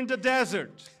were in the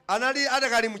desert.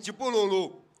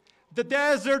 The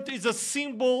desert is a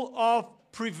symbol of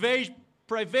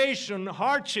privation,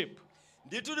 hardship.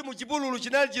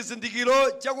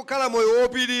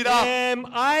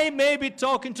 I may be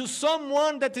talking to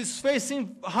someone that is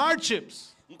facing hardships.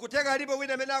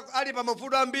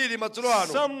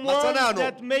 Someone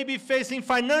that may be facing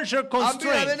financial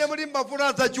constraints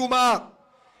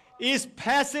is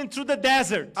passing through the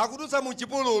desert.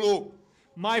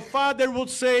 My father would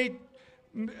say,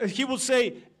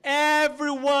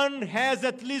 everyone has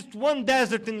at least one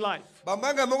desert in life.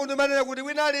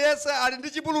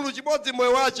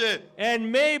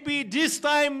 And maybe this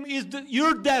time is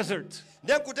your desert.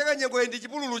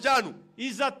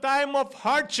 It's a time of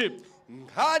hardship.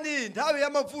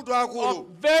 Of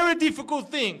very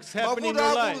difficult things happening in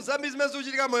your life.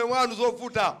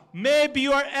 Maybe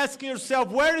you are asking yourself,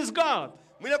 where is God?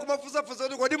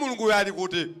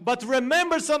 But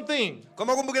remember something,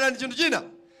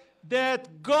 that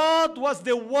God was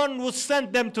the one who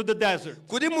sent them to the desert.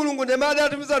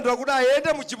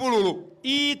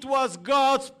 It was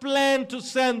God's plan to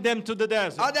send them to the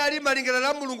desert.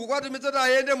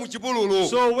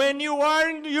 So when you are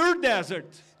in your desert,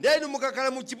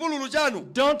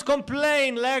 don't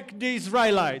complain like the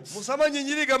Israelites,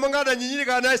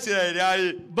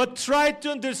 but try to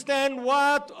understand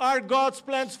what are God's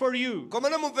plans for you.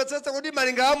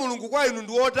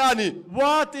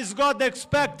 What is God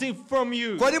expecting from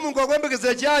you?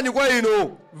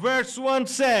 Verse 1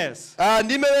 says,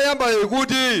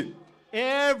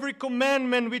 every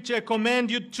commandment which I command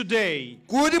you today,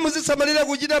 you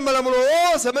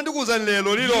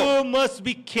must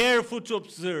be careful to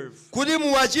observe,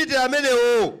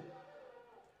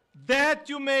 that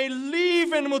you may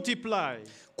live and multiply,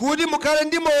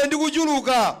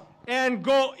 and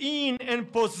go in and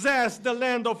possess the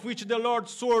land of which the Lord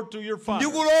swore to your fathers.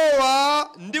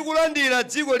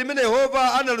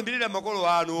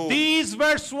 This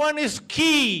verse 1 is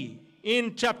key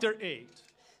in chapter 8.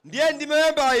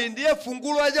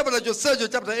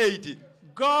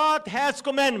 God has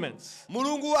commandments,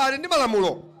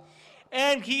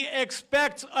 and He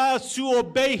expects us to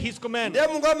obey His commandments.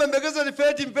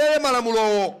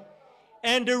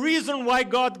 And the reason why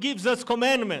God gives us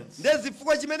commandments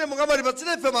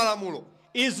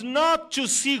is not to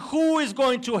see who is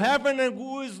going to heaven and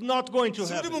who is not going to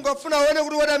heaven.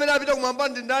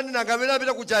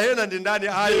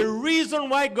 The reason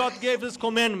why God gave us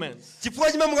commandments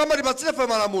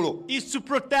is to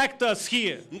protect us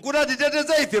here.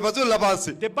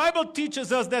 The Bible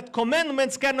teaches us that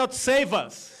commandments cannot save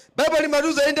us.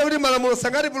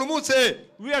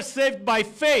 We are saved by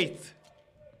faith.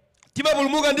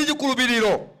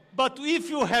 But if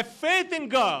you have faith in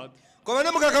God,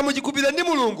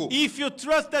 if you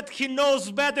trust that He knows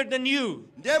better than you,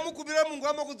 that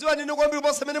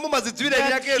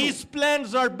His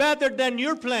plans are better than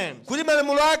your plans, so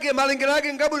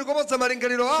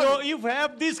if you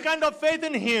have this kind of faith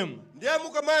in Him,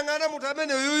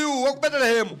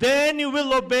 then you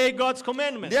will obey God's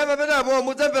commandments.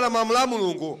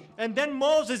 And then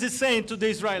Moses is saying to the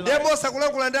Israelites,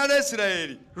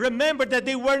 remember that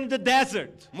they were in the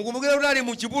desert.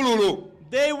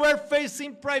 They were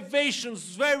facing privations,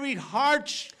 very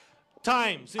harsh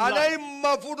times in life.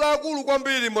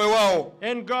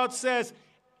 And God says,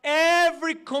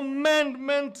 every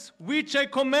commandment which I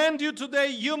command you today,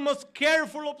 you must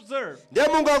carefully observe.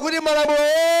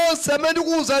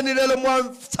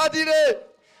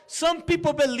 Some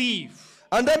people believe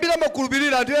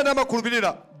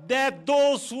that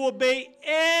those who obey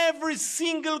every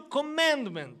single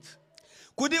commandment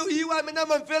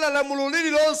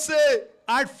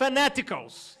are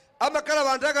fanaticals,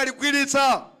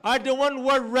 are the one who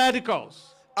are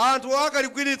radicals.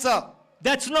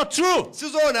 That's not true.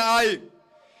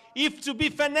 If to be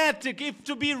fanatic, if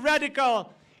to be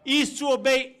radical, is to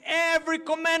obey every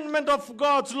commandment of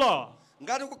God's law.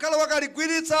 And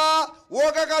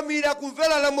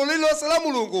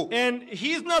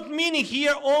he's not meaning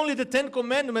here only the 10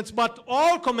 commandments, but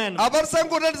all commandments.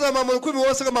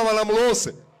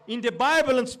 In the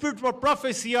Bible and spiritual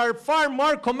prophecy are far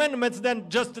more commandments than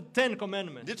just the 10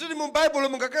 commandments.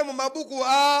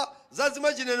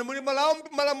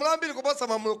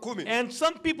 And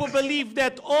some people believe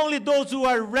that only those who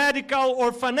are radical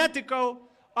or fanatical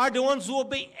are the ones who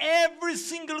obey every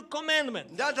single commandment.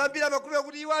 And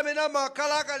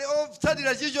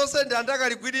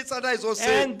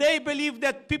they believe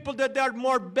that people that are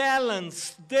more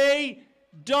balanced, they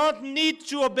don't need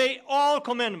to obey all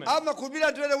commandments.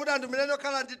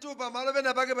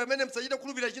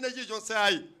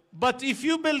 But if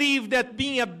you believe that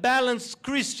being a balanced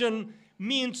Christian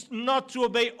means not to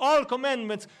obey all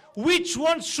commandments, which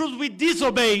ones should we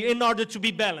disobey in order to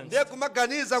be balanced?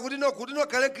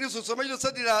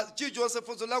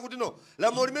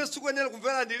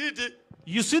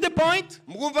 You see the point?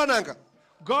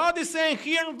 God is saying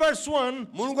here in verse 1,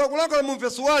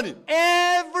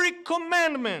 every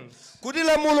commandment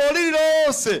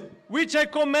which I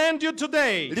command you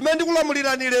today,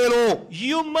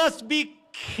 you must be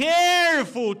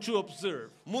careful to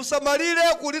observe.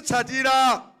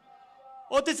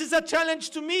 Oh, this is a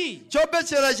challenge to me.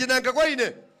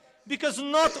 Because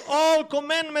not all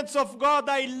commandments of God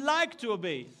I like to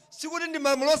obey.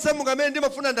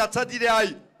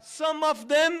 Some of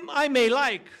them I may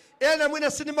like.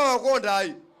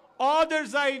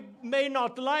 Others I may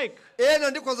not like.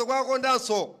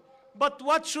 But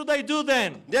what should I do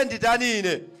then?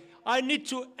 I need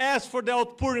to ask for the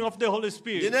outpouring of the Holy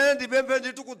Spirit.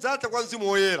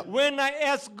 When I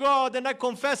ask God and I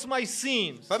confess my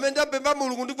sins, I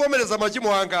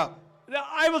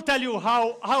will tell you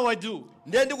how I do.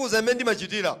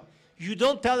 You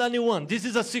don't tell anyone. This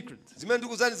is a secret.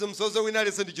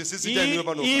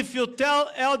 If you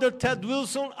tell Elder Ted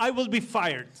Wilson, I will be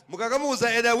fired.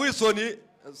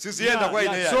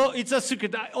 So it's a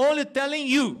secret. I'm only telling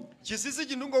you.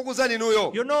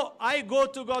 You know, I go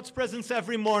to God's presence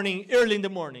every morning, early in the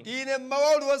morning.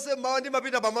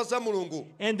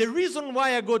 And the reason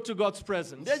why I go to God's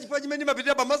presence,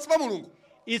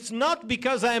 it's not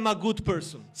because I am a good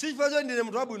person.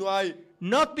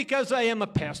 Not because I am a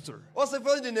pastor.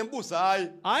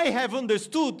 I have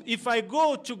understood if I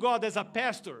go to God as a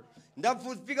pastor,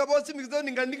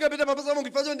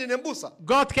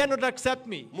 God cannot accept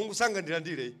me.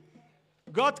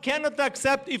 God cannot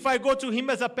accept if I go to Him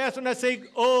as a pastor and I say,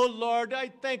 oh Lord, I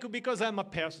thank you because I'm a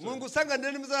pastor.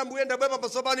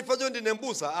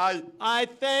 I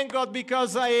thank God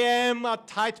because I am a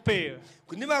tithe payer.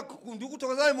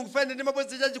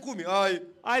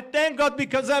 I thank God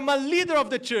because I'm a leader of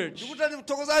the church.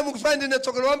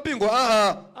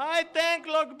 I thank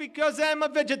God because I'm a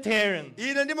vegetarian. I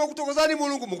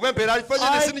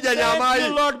thank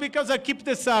you, Lord, because I keep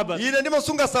the Sabbath.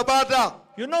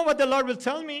 You know what the Lord will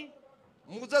tell me?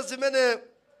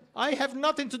 I have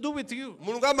nothing to do with you.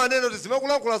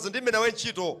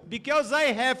 Because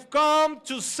I have come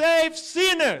to save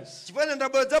sinners.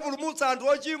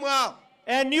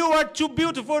 And you are too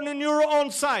beautiful in your own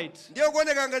sight. You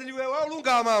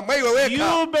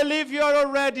believe you are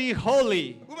already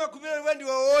holy.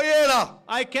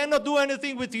 I cannot do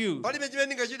anything with you.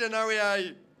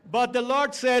 But the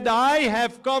Lord said, I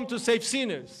have come to save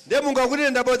sinners. And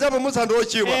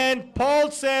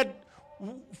Paul said,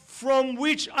 from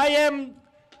which I am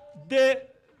the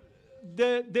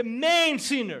main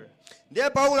sinner.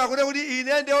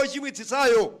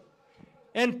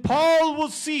 And Paul will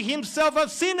see himself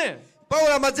as sinner.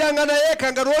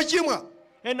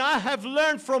 And I have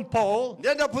learned from Paul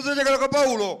ndiye ndaphunzira chakala kwa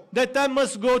Paulo that I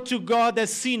must go to God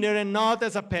as sinner and not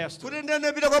as a pastor. kuti ndiye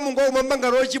ndapita kwa Mulungu kumamba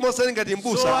ngati ochimwa osati ngati So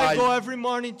m'busa I ayi. go every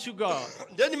morning to God.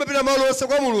 Ndiye ndimapita malo onse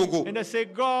kwa Mulungu And I say,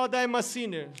 God, I'm a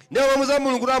sinner. ndiye wamuza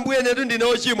Mulungu kuti Ambuye netu ndine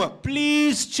ochimwa.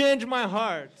 Please change my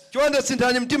heart. Chonde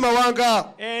sinthani mtima wanga.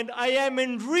 And I am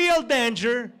in real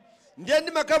danger Ndiye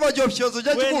ndimakhala chiopsezo when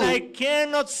I chachikulu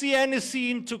cannot see any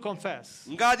sin to confess.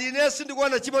 ngati ine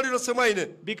sindikuona chimo lililonse mwa ine.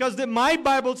 Because my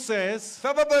Bible says,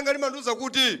 Papa ngati mandiuza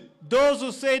kuti those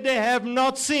who say they have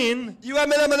not sinned, iwe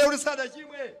amene amene kuti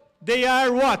sadachimwe they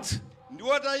are what? ndi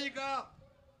wotayika.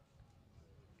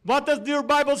 What does your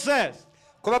Bible say?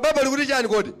 Koma Baibulo likuti chani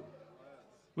kodi?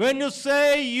 When you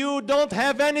say you don't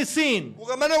have any sin,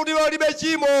 Ukamana kuti iwe ulibe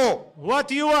chimo,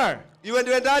 what you are? iwe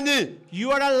ndiwe ndani?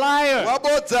 You are a liar.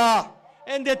 Wabodza.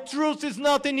 And the truth is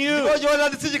not in you. Ndipo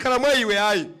choonadi sichikhala mwa iwe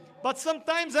ayi. But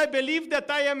sometimes I believe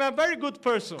that I am a very good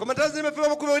person. Koma nthawi ndimafika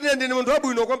makhumi kuti ndine munthu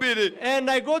wabwino kwambiri. And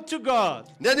I go to God.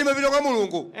 Ndiye ndimapita kwa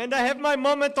Mulungu. And I have my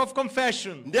moment of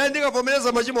confession. Ndiye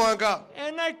ndikavomereza machimo anga.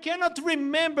 And I cannot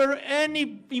remember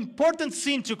any important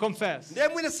sin to confess. Ndiye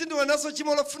mwine sindionanso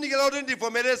chimo lofunikira kuti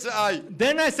ndivomereze ayi.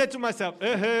 Then I said to myself,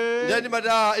 Ndiye ndimati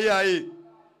iyayi.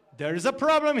 there is a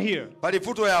problem here. Pali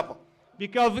futo yapa.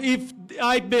 Because if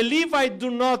I believe I do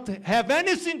not have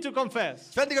any sin to confess,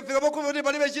 Chifukwa ndikafika makhumi kuti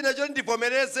palibe china choti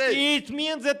ndivomereze. it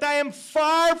means that I am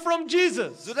far from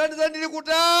Jesus. Zotandiza ndili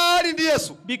kutali ndi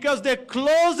Yesu. Because the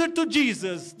closer to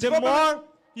Jesus, the more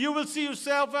you will see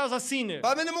yourself as a sinner.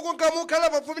 Pamene mukukhala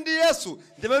pafupi ndi Yesu,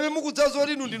 ndi pamene mukudzaza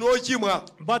kuti inu ndinu ochimwa.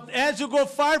 But as you go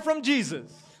far from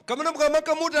Jesus, Kamene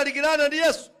mukamaka mutalikirana ndi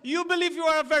Yesu, you believe you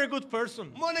are a very good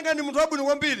person. muoneka ndi munthu wabwino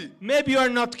kwambiri. Maybe you are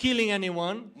not killing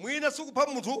anyone. Mwina sukupha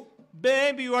munthu,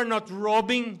 Maybe you are not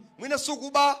robbing. mwina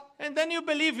sukuba. And then you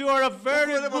believe you are a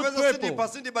very good people.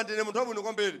 Ndine munthu wabwino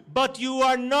kwambiri. But you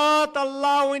are not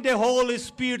allowing the Holy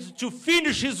Spirit to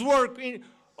finish His work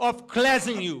of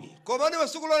cleansing you. Koma ndiwe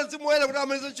sukulola mzimu woyera kuti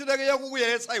amalize ntchito yake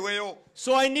yakukuyeretsa iweyo.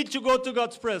 So I need to go to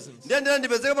God's presence Ndiye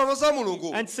ndipezeke pamaso a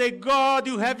Mulungu. and say, God,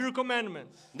 you have your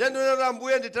commandments. Ndiye ndinena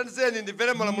Ambuye ndithandizeni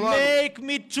ndimvere malamulo anu. Make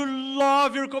me to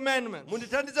love your commandments.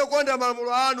 Mundithandize kukonda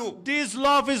malamulo anu. This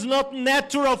love is not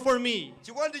natural for me.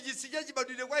 Chikondi chisije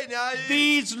chibadwire kwa ine ayi.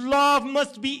 This love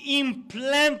must be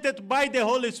implanted by the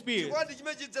Holy Spirit. Chikondi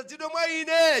chimene chidzadzidwe mwa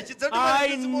ine, chidzadzidwe mwa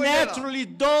I mzimu woyera. naturally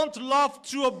don't love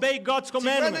to obey God's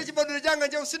Chimene commandments. chibadwire changa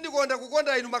nje sindikonda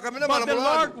kukonda inu makamena But malamulo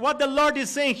anu. what the Lord is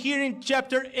saying here in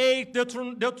chapter 8,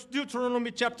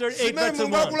 Deuteronomy chapter 8, Simene verse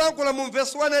Mulungu 1. akulankhula mu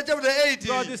verse 1 ya chapter 8.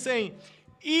 God is saying,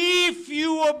 if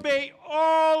you obey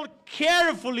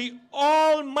carefully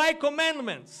all my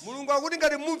commandments, Mulungu akuti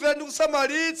ngati mumvera ndi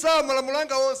kusamalitsa malamulo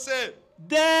anga onse,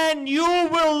 then you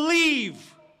will live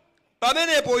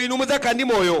pamenepo inu mudzakhala ndi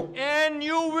moyo and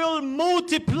you will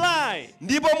multiply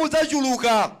ndipo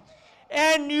mudzachuluka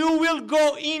and you will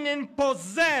go in and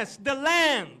possess the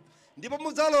land. ndipo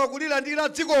mudzalowa kulilandira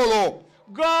dzikolo.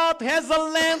 God has a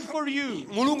land for you.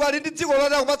 Mulungu ali ndi dziko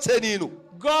loti akupatseni inu.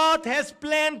 God has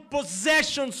planned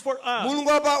possessions for us. Mulungu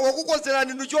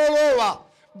wakukonzerani inu cholowa.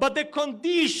 But the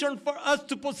condition for us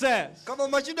to possess Kama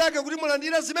machitidwe ake kuti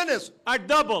mulandire zimenezo are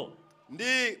double.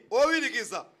 ndi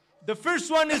owirikiza. The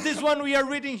first one is this one we are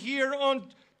reading here on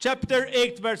chapter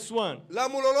 8, verse 1.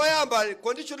 Lamulo loyamba,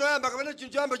 condition loyamba kapena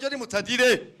chinthu choyamba choti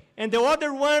mutsatire. And the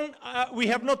other one, we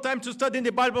have no time to study in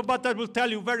the Bible, but I will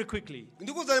tell you very quickly.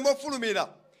 Ndikuwuzani mofulumira.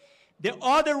 The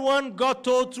other one God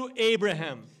told to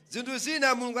Abraham. Zinthu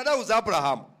zina Mulungu adawuza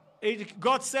Abrahamu.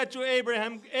 God said to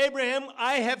Abraham, Abraham,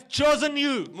 I have chosen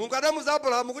you Mulungu adamuza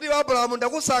Abrahamu kuti Abrahamu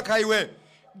ndakusankha iwe.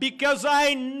 because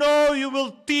I know you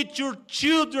will teach your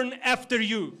children after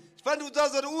you. Chifukwa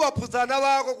ndikudzaza kuti uwaphunzitsa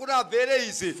ana ako kuti amvere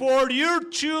izi. For your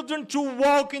children to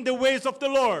walk in the ways of the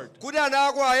Lord. Kuti ana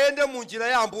ako ayende mu njira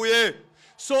ya Ambuye.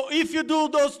 So if you do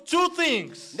those two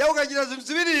things, Ndiye ukachita zinthu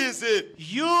ziwiri izi,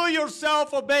 you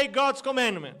yourself obey God's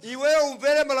commandments. iweyo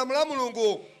umvere malamulo a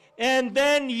Mulungu. And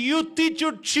then you teach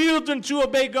your children to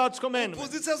obey God's commandments.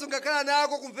 Phunzitsenso ngakhale ana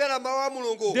ako kumvera mawu a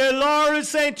Mulungu. The Lord is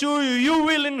saying to you, you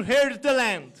will inherit the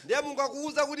land. Ndiye Mulungu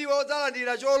akuwuza kuti iwe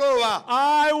udzalandira cholowa.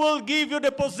 I will give you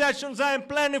the possessions I am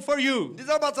planning for you.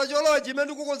 Ndidzapatsa cholowa chimene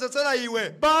ndikukonzetsera iwe.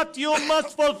 But you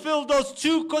must fulfill those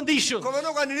two conditions. Koma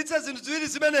ukwaniritse zinthu ziwiri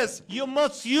zimenezi.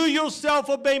 You yourself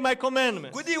obey my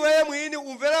commandments. Kuti iweye mwini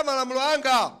umvere malamulo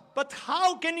anga. But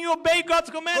how can you obey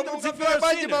God's Koma commandments if you are ukamvera a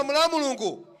bwanji sinner? malamulo a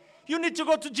Mulungu? You need to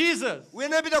go to Jesus.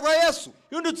 Uyene pita kwa Yesu.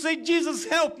 You need to say, Jesus,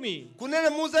 help me. Kunene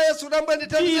muuza Yesu kuti Ambuye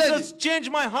ndithandizeni. Jesus, change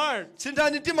my heart.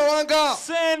 Sinthani mtima wanga.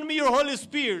 Send me your Holy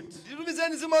Spirit.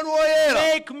 Nditumizeni Mzimu woyera.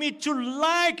 Make me to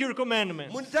like your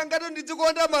commandments. Mundithandize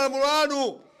ndidzikonda malamulo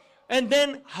anu. And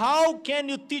then how can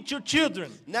you teach your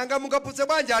children? Nanga mungaphunzitse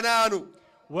bwanji ana anu?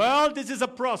 Well, this is a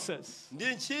process. Ndi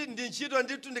ntchito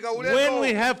ndithu ndikaulendo. When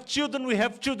we have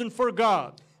children for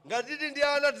God. Ngatiti ndi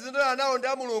ana tizindala nawo ndi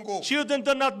a Mulungu. Children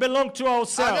do not belong to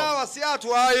ourselves. Anawa si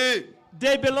athu ayi.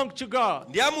 They belong to God.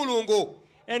 Ndi a Mulungu.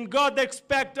 And God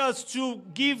expects us to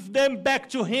give them back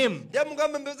to Him.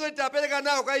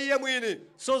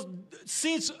 So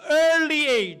since early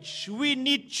age, we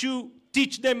need to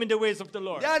teach them in the ways of the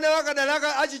Lord. I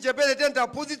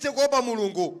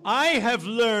have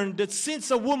learned that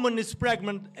since a woman is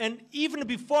pregnant, and even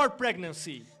before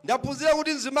pregnancy,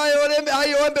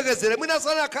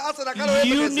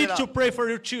 you need to pray for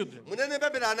your children.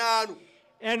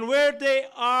 And where they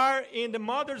are in the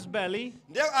mother's belly,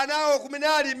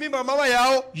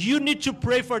 you need to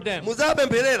pray for them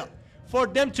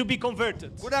to be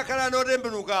converted.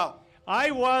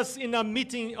 I was in a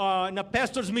meeting, in a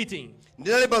pastor's meeting.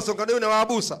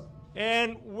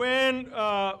 And when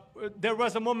there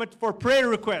was a moment for prayer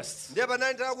requests,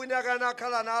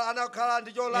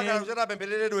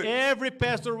 every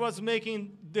pastor was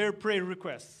making their prayer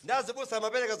requests.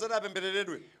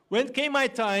 When came my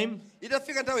time,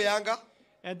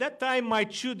 at that time my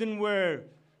children were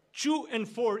 2 and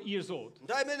 4 years old.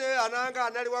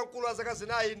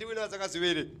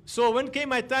 So when came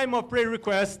my time of prayer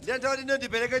request,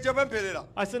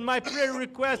 I said my prayer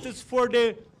request is for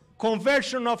the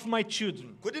conversion of my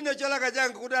children.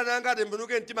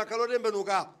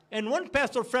 And one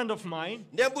pastor friend of mine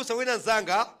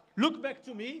looked back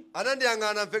to me and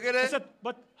said,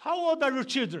 but how old are your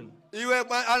children?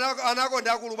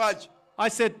 I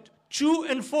said, 2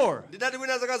 and 4.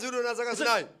 I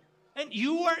said, and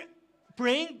you are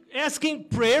praying, asking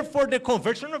prayer for the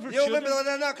conversion of your children?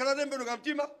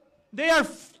 They are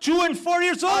 2 and 4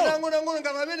 years old.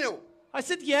 I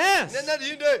said, yes.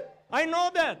 I know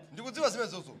that.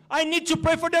 I need to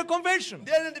pray for their conversion.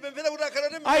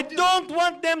 I don't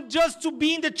want them just to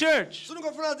be in the church.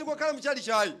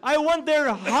 I want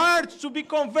their hearts to be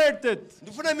converted.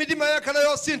 For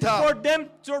them,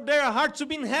 for their hearts to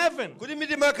be in heaven.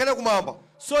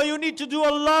 So you need to do a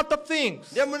lot of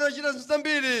things.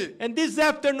 And this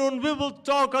afternoon we will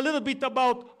talk a little bit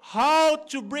about how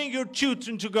to bring your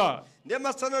children to God. What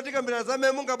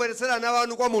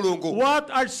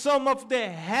are some of the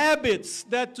habits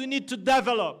that we need to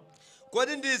develop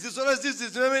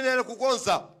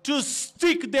to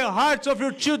stick the hearts of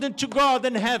your children to God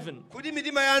in heaven? So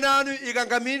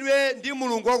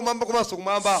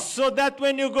that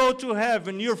when you go to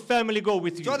heaven, your family go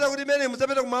with you.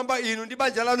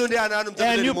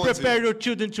 And you prepare your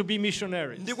children to be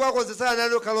missionaries.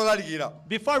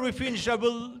 Before we finish, I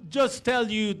will just tell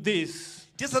you this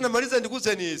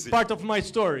part of my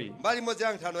story.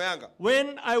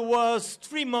 When I was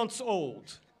 3 months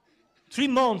old,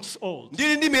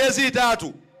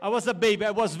 I was a baby.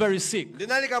 I was very sick.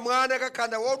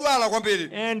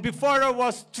 And before I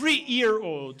was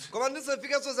 3-year-old,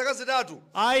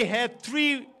 I had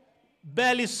 3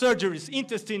 belly surgeries,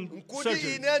 intestine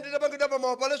surgery.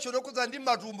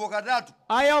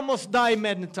 I almost died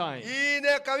many times.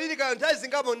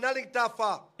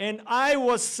 And I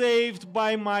was saved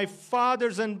by my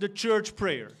father's and the church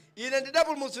prayer.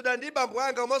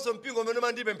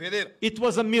 It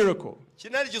was a miracle.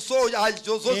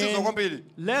 And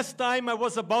last time I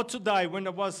was about to die when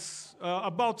I was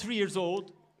about 3 years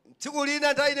old.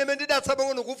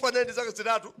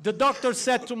 The doctor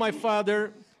said to my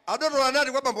father,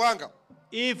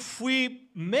 if we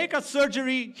make a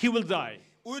surgery, he will die.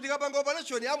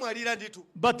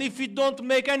 But if we don't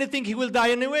make anything, he will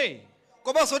die anyway.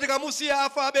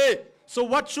 So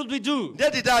what should we do?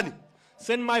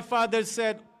 Then my father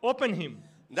said, open him.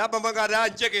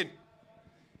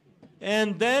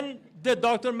 And then the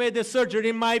doctor made the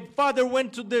surgery. My father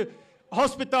went to the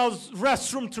hospital's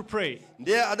restroom to pray.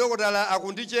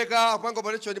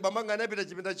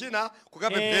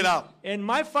 And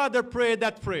my father prayed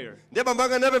that prayer.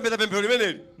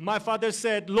 My father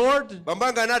said, Lord,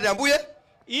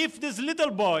 if this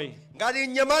little boy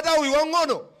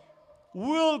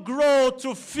will grow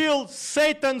to fill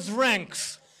Satan's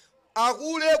ranks,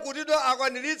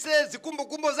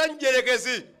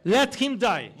 let him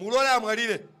die.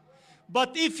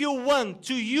 But if you want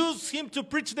to use him to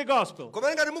preach the gospel,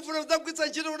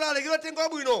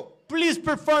 please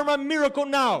perform a miracle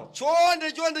now so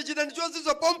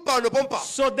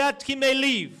that he may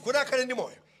live.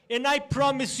 And I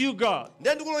promise you, God,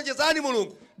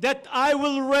 that I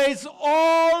will raise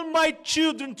all my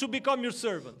children to become your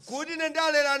servants.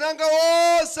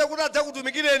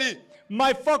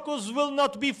 My focus will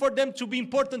not be for them to be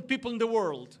important people in the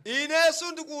world. I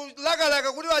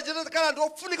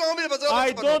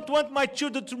don't want my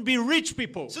children to be rich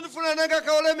people, to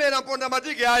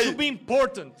be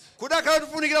important,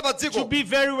 to be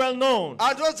very well known.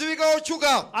 I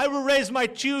will raise my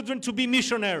children to be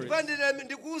missionaries and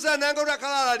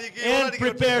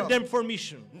prepare them for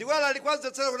mission.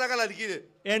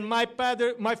 And my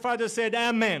father said,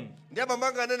 Amen.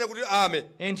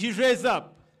 And he raised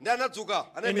up.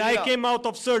 And I came out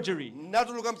of surgery and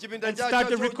started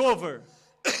to recover.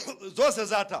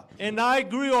 And I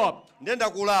grew up.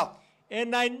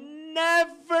 And I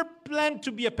never planned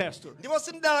to be a pastor.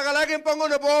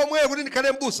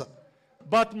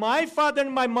 But my father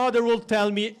and my mother will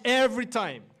tell me every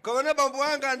time,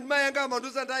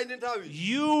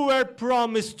 you were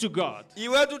promised to God. We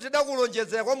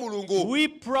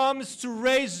promised to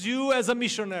raise you as a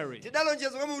missionary.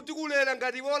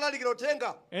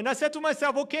 And I said to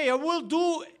myself, okay, I will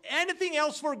do anything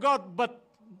else for God, but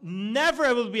never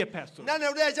I will be a pastor.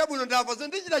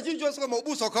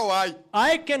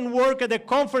 I can work at the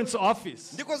conference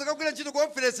office.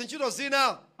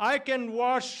 I can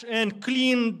wash and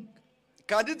clean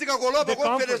the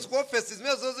conference.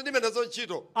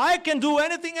 I can do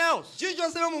anything else,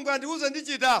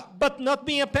 but not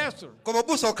being a pastor.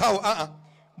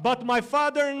 But my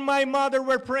father and my mother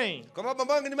were praying.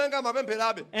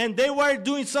 And they were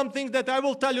doing something that I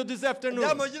will tell you this afternoon.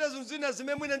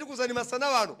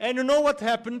 And you know what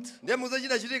happened?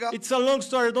 It's a long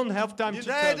story. I don't have time to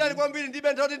tell you.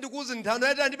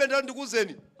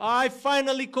 I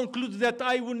finally concluded that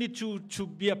I would need to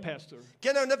be a pastor.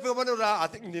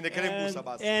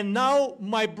 And now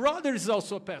my brother is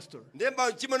also a pastor.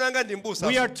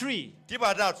 We are three.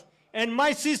 And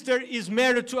my sister is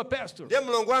married to a pastor.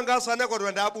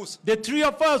 The three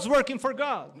of us working for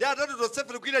God.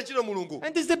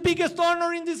 And this is the biggest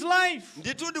honor in this life.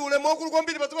 To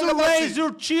raise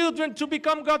your children to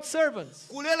become God's servants.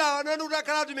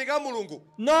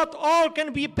 Not all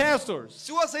can be pastors,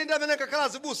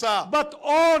 but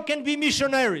all can be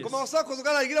missionaries.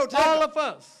 All of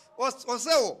us.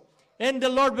 And the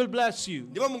Lord will bless you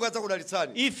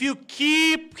if you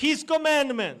keep His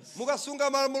commandments.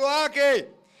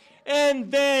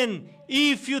 And then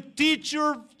if you teach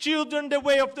your children the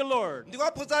way of the Lord,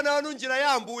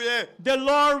 the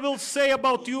Lord will say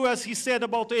about you as He said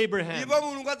about Abraham.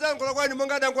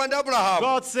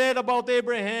 God said about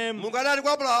Abraham,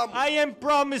 I am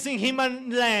promising him a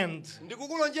land,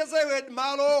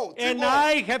 and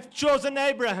I have chosen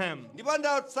Abraham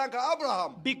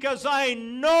because I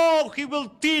know he will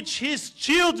teach his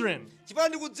children.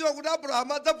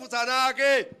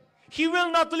 He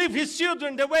will not leave his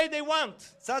children the way they want.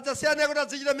 He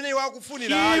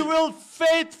will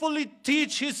faithfully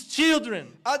teach his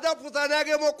children.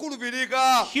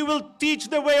 He will teach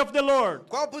the way of the Lord.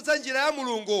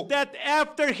 That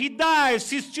after he dies,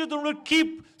 his children will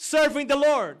keep serving the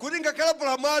Lord.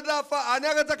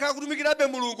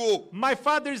 My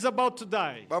father is about to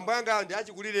die.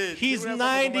 He's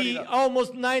 90,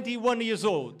 almost 91 years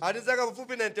old.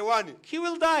 He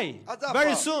will die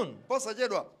very soon.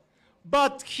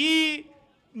 But he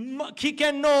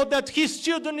can know that his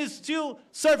children is still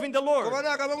serving the Lord,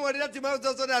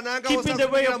 keeping the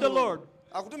way of the Lord.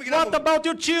 What about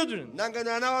your children?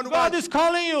 God is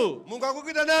calling you.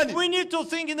 We need to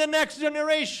think in the next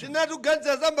generation.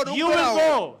 You will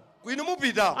go.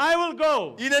 I will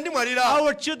go.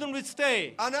 Our children will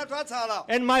stay.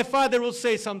 And my father will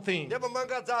say something.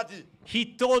 He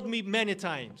told me many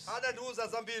times,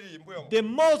 the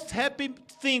most happy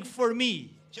thing for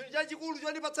me,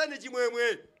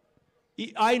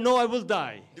 I know I will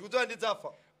die,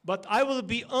 but I will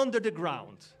be under the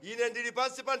ground.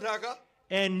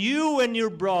 And you and your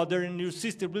brother and your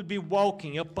sister will be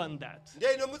walking upon that,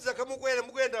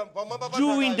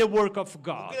 doing the work of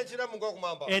God.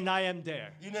 And I am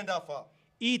there,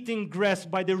 eating grass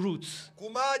by the roots.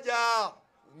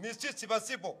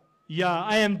 Yeah,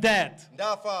 I am dead.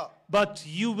 But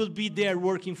you will be there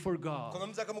working for God.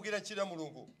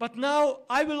 But now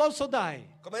I will also die.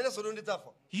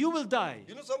 You will die.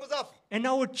 And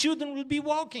our children will be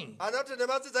walking.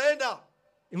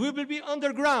 And we will be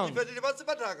underground.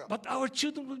 But our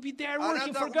children will be there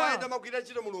working for God.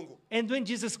 And when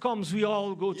Jesus comes, we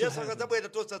all go to heaven.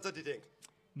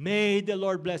 May the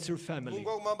Lord bless your family.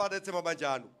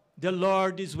 The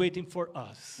Lord is waiting for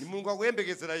us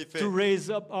to raise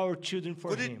up our children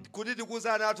for Him.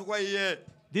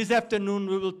 This afternoon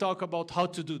we will talk about how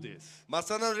to do this.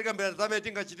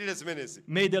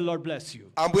 May the Lord bless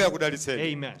you.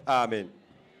 Amen. Amen.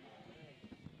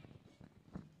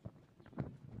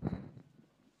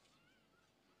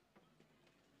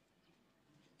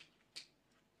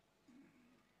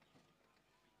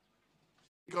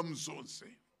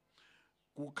 Kamzonse.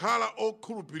 Kukhala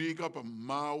okhulupirika pa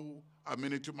mawu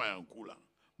amene timayankhula,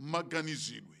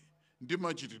 maganizidwe ndi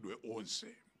machitidwe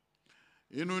onse.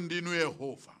 Inu ndinu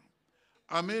Yehova,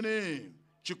 amene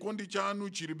chikondi chanu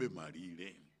chilibe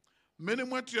malire. Mmene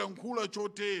mwatiyankhula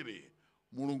chotere,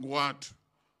 Mulungu wathu,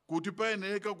 kuti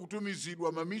payeneka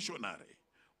kutumizidwa mamishonari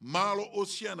malo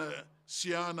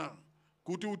osiyana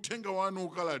kuti uthenga wanu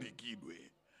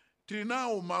ukalalikidwe. Tili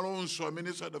nawo malonso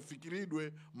amene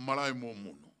sadafikiridwe m'Malawi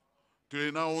muno.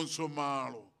 Tili nawonso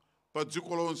malo pa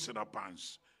dziko lonse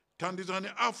lapansi. Thandizani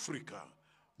Africa,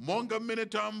 monga mmene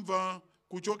tamva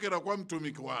kuchokera kwa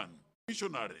mtumiki wanu.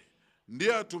 Missionary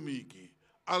ndi atumiki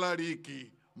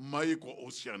alaliki m'mayiko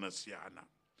osiyana-siyana.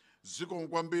 Zikomo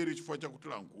kwambiri chifukwa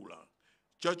chakutilankhula.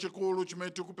 Chachikulu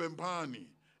chimene tikupemphani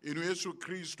inu Yesu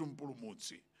Khristu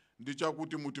mpulumutsi ndi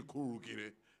chakuti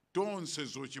mutikhululukire tonse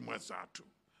zochimwa zathu.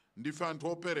 Ndife anthu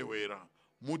operewera,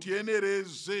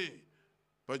 mutiyenereze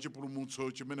pa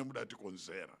chipulumutso chimene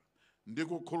mudatikonzera ndi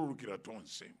kukhululukira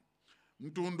tonse.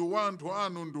 Mtundu wa anthu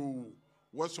anu ndu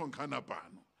wasonkhana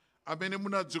pano, amene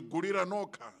munadzigulira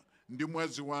nokha ndi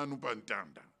mwazi wanu pa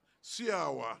mtanda. Si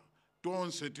awa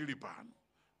tonse tili pano,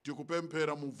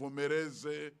 tikupemphera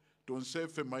muvomereze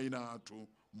tonsefe mayina athu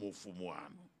mu ufumu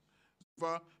wanu.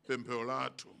 Fa pemphero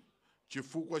lathu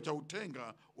chifukwa cha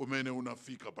uthenga umene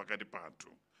unafika pakati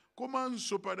pathu.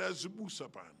 Komanso pali azibusa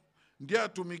pano ndi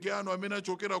atumiki anu amene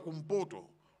achokera kumpoto,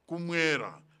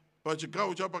 kumwera, pa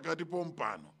chigawo cha pakati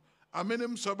pompano, amene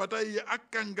msabata iyi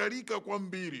akangalika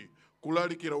kwambiri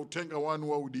kulalikira uthenga wanu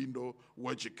wa udindo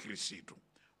wa Chikhristu.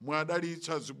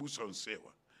 Mwadalitsa azibusa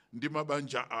onsewa ndi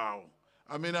mabanja awo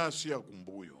amene asiya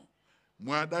kumbuyo.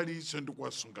 Mwadalitse ndi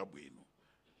kuwasunga bwino.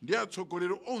 Ndi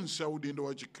atsogoleri onse a udindo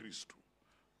wa Chikhristu,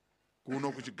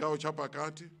 kuno ku chigawo cha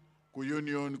pakati, ku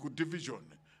union, ku division,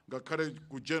 ngakhale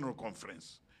ku general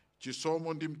conference.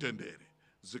 Chisomo ndi mtendere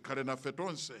zikhale nafe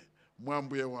tonse mwa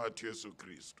Ambuye wathu Yesu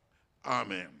Khristu.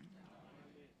 Amen.